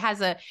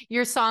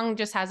your song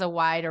just has a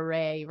wide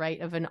array, right,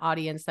 of an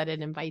audience that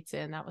it invites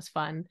in. That was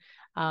fun.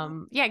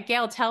 Yeah,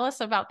 Gail, tell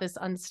us about this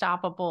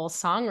unstoppable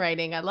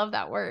songwriting. I love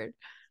that word.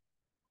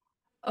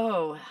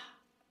 Oh,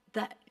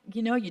 that,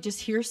 you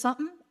just hear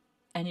something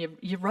and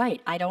you're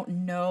right. I don't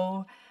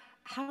know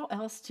how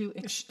else to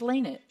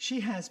explain it. She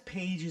has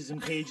pages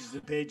and pages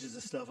and pages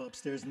of stuff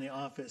upstairs in the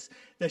office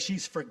that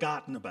she's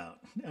forgotten about.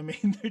 I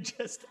mean, they're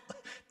just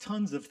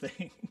tons of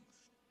things.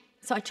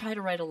 So I try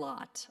to write a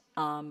lot.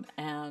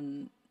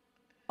 And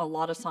a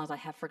lot of songs I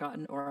have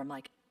forgotten, or I'm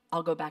like,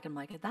 I'll go back and I'm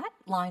like, that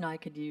line I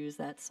could use,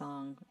 that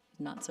song,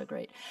 not so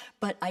great.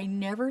 But I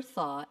never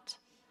thought,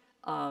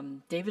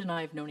 David and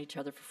I have known each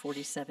other for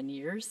 47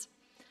 years.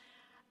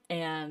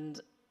 And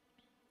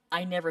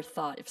I never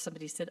thought if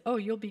somebody said, oh,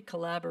 you'll be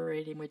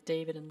collaborating with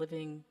David and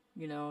living,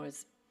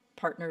 as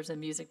partners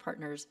and music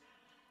partners.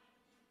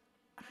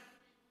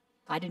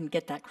 I didn't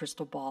get that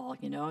crystal ball,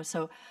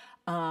 So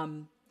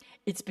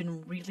it's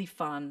been really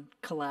fun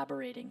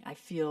collaborating. I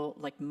feel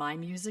like my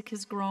music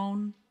has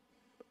grown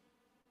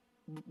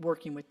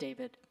working with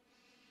David.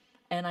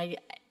 And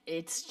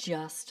it's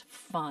just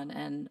fun.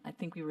 And I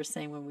think we were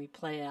saying when we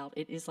play out,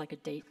 it is like a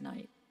date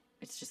night.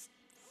 It's just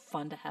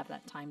fun to have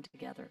that time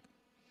together.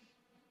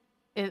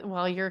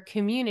 Well, your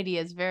community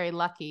is very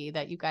lucky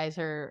that you guys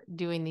are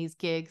doing these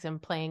gigs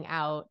and playing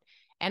out.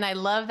 And I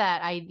love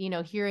that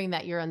hearing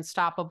that you're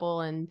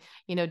unstoppable and,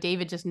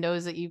 David just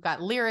knows that you've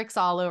got lyrics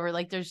all over.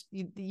 Like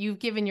you've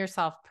given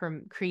yourself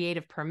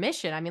creative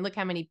permission. I mean, look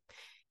how many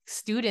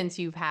students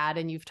you've had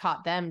and you've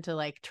taught them to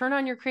like turn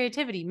on your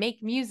creativity,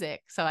 make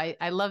music. So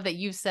I love that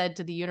you've said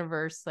to the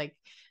universe, like,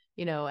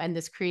 and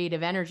this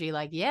creative energy,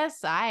 like,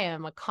 yes, I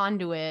am a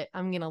conduit.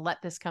 I'm going to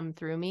let this come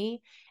through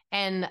me.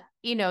 And,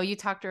 you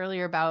talked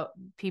earlier about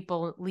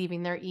people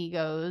leaving their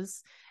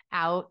egos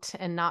out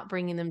and not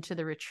bringing them to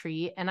the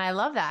retreat. And I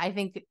love that. I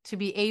think to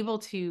be able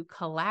to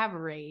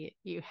collaborate,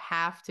 you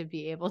have to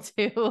be able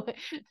to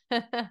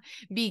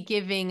be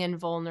giving and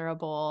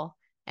vulnerable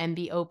and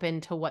be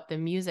open to what the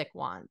music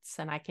wants.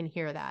 And I can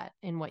hear that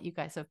in what you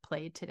guys have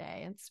played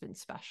today. It's been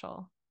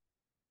special.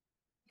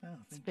 Oh,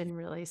 it's been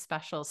really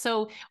special.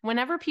 So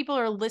whenever people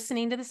are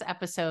listening to this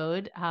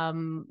episode,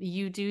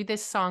 you do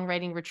this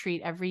songwriting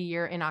retreat every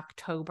year in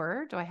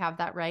October. Do I have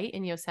that right?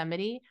 In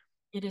Yosemite?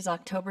 It is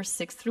October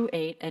 6th through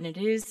 8th, and it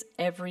is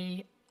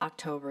every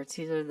October. It's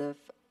either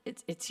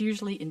it's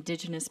usually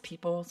Indigenous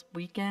Peoples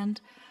Weekend,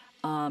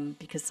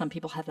 because some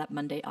people have that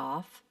Monday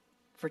off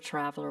for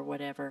travel or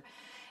whatever.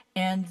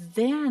 And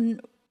then,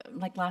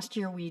 like last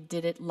year, we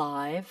did it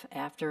live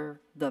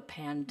after the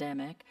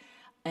pandemic,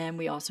 and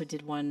we also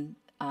did one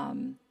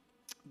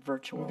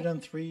virtual. We've done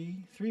three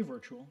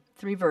virtual.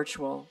 3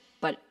 virtual,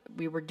 but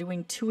we were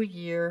doing 2 a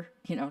year.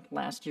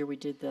 Last year we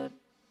did the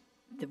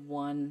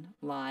 1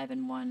 live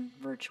and 1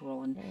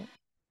 virtual, and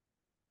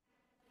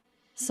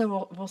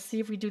so we'll see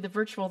if we do the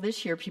virtual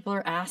this year. People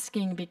are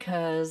asking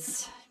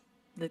because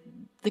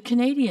the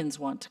Canadians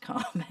want to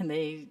come, and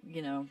they,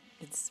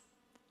 it's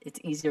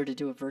easier to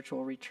do a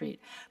virtual retreat,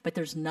 but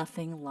there's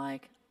nothing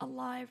like a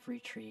live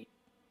retreat.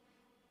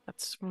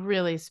 That's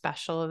really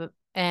special.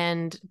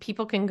 And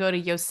people can go to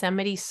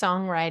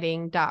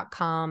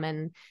yosemitesongwriting.com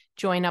and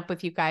join up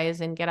with you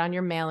guys and get on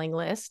your mailing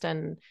list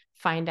and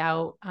find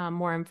out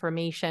more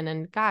information.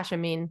 And gosh, I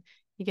mean,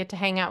 you get to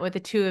hang out with the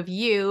two of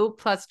you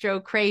plus Joe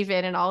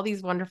Craven and all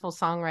these wonderful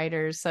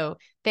songwriters. So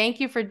thank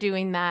you for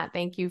doing that.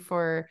 Thank you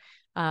for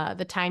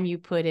the time you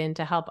put in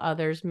to help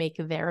others make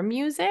their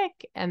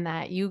music, and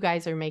that you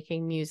guys are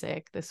making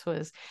music. This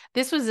was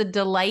a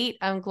delight.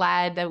 I'm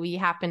glad that we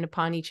happened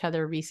upon each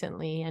other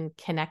recently and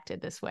connected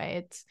this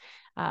way. It's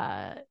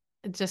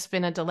just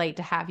been a delight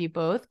to have you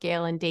both,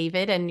 Gail and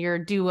David, and your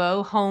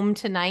duo home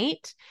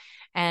tonight.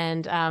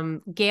 And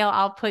Gail,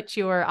 I'll put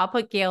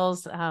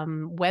Gail's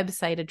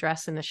website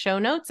address in the show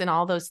notes and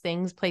all those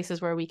things,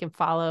 places where we can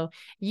follow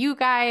you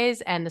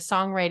guys and the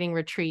songwriting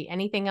retreat.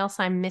 Anything else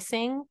I'm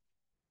missing?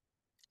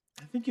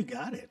 I think you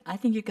got it.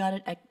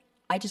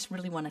 I just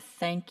really want to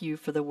thank you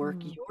for the work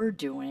you're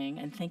doing,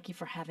 and thank you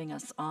for having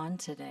us on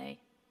today.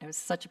 It was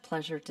such a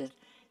pleasure to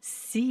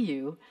see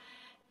you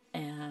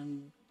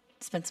and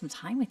spend some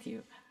time with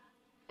you.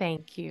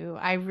 Thank you.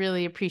 I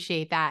really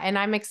appreciate that. And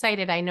I'm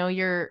excited. I know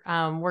you're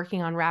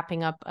working on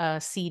wrapping up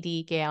a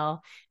CD,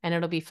 Gail, and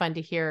it'll be fun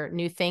to hear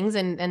new things,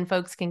 and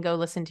folks can go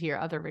listen to your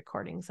other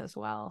recordings as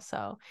well.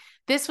 So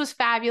this was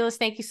fabulous.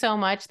 Thank you so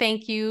much.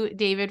 Thank you,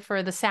 David,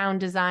 for the sound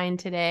design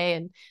today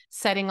and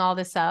setting all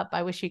this up.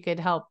 I wish you could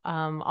help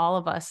all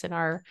of us in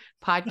our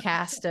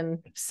podcast and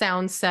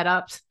sound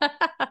setups.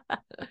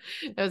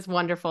 It was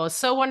wonderful. It's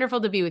so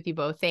wonderful to be with you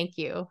both. Thank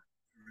you.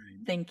 Right.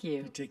 Thank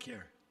you. Take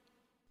care.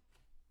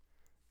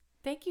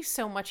 Thank you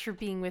so much for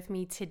being with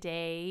me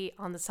today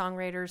on the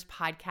Songwriters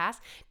Podcast.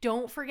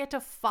 Don't forget to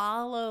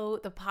follow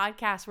the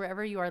podcast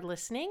wherever you are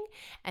listening,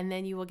 and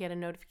then you will get a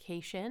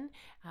notification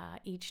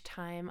each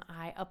time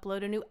I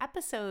upload a new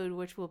episode,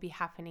 which will be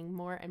happening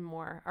more and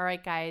more. All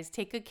right, guys,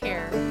 take good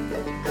care.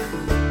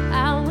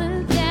 I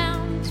went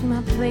down to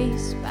my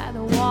place by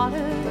the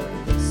water,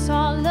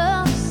 saw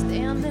love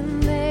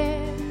standing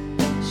there.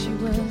 She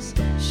was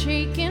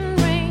shaking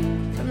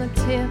rain from the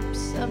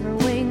tips of her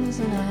wings,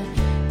 and I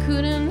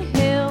couldn't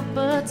help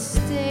but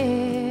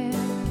still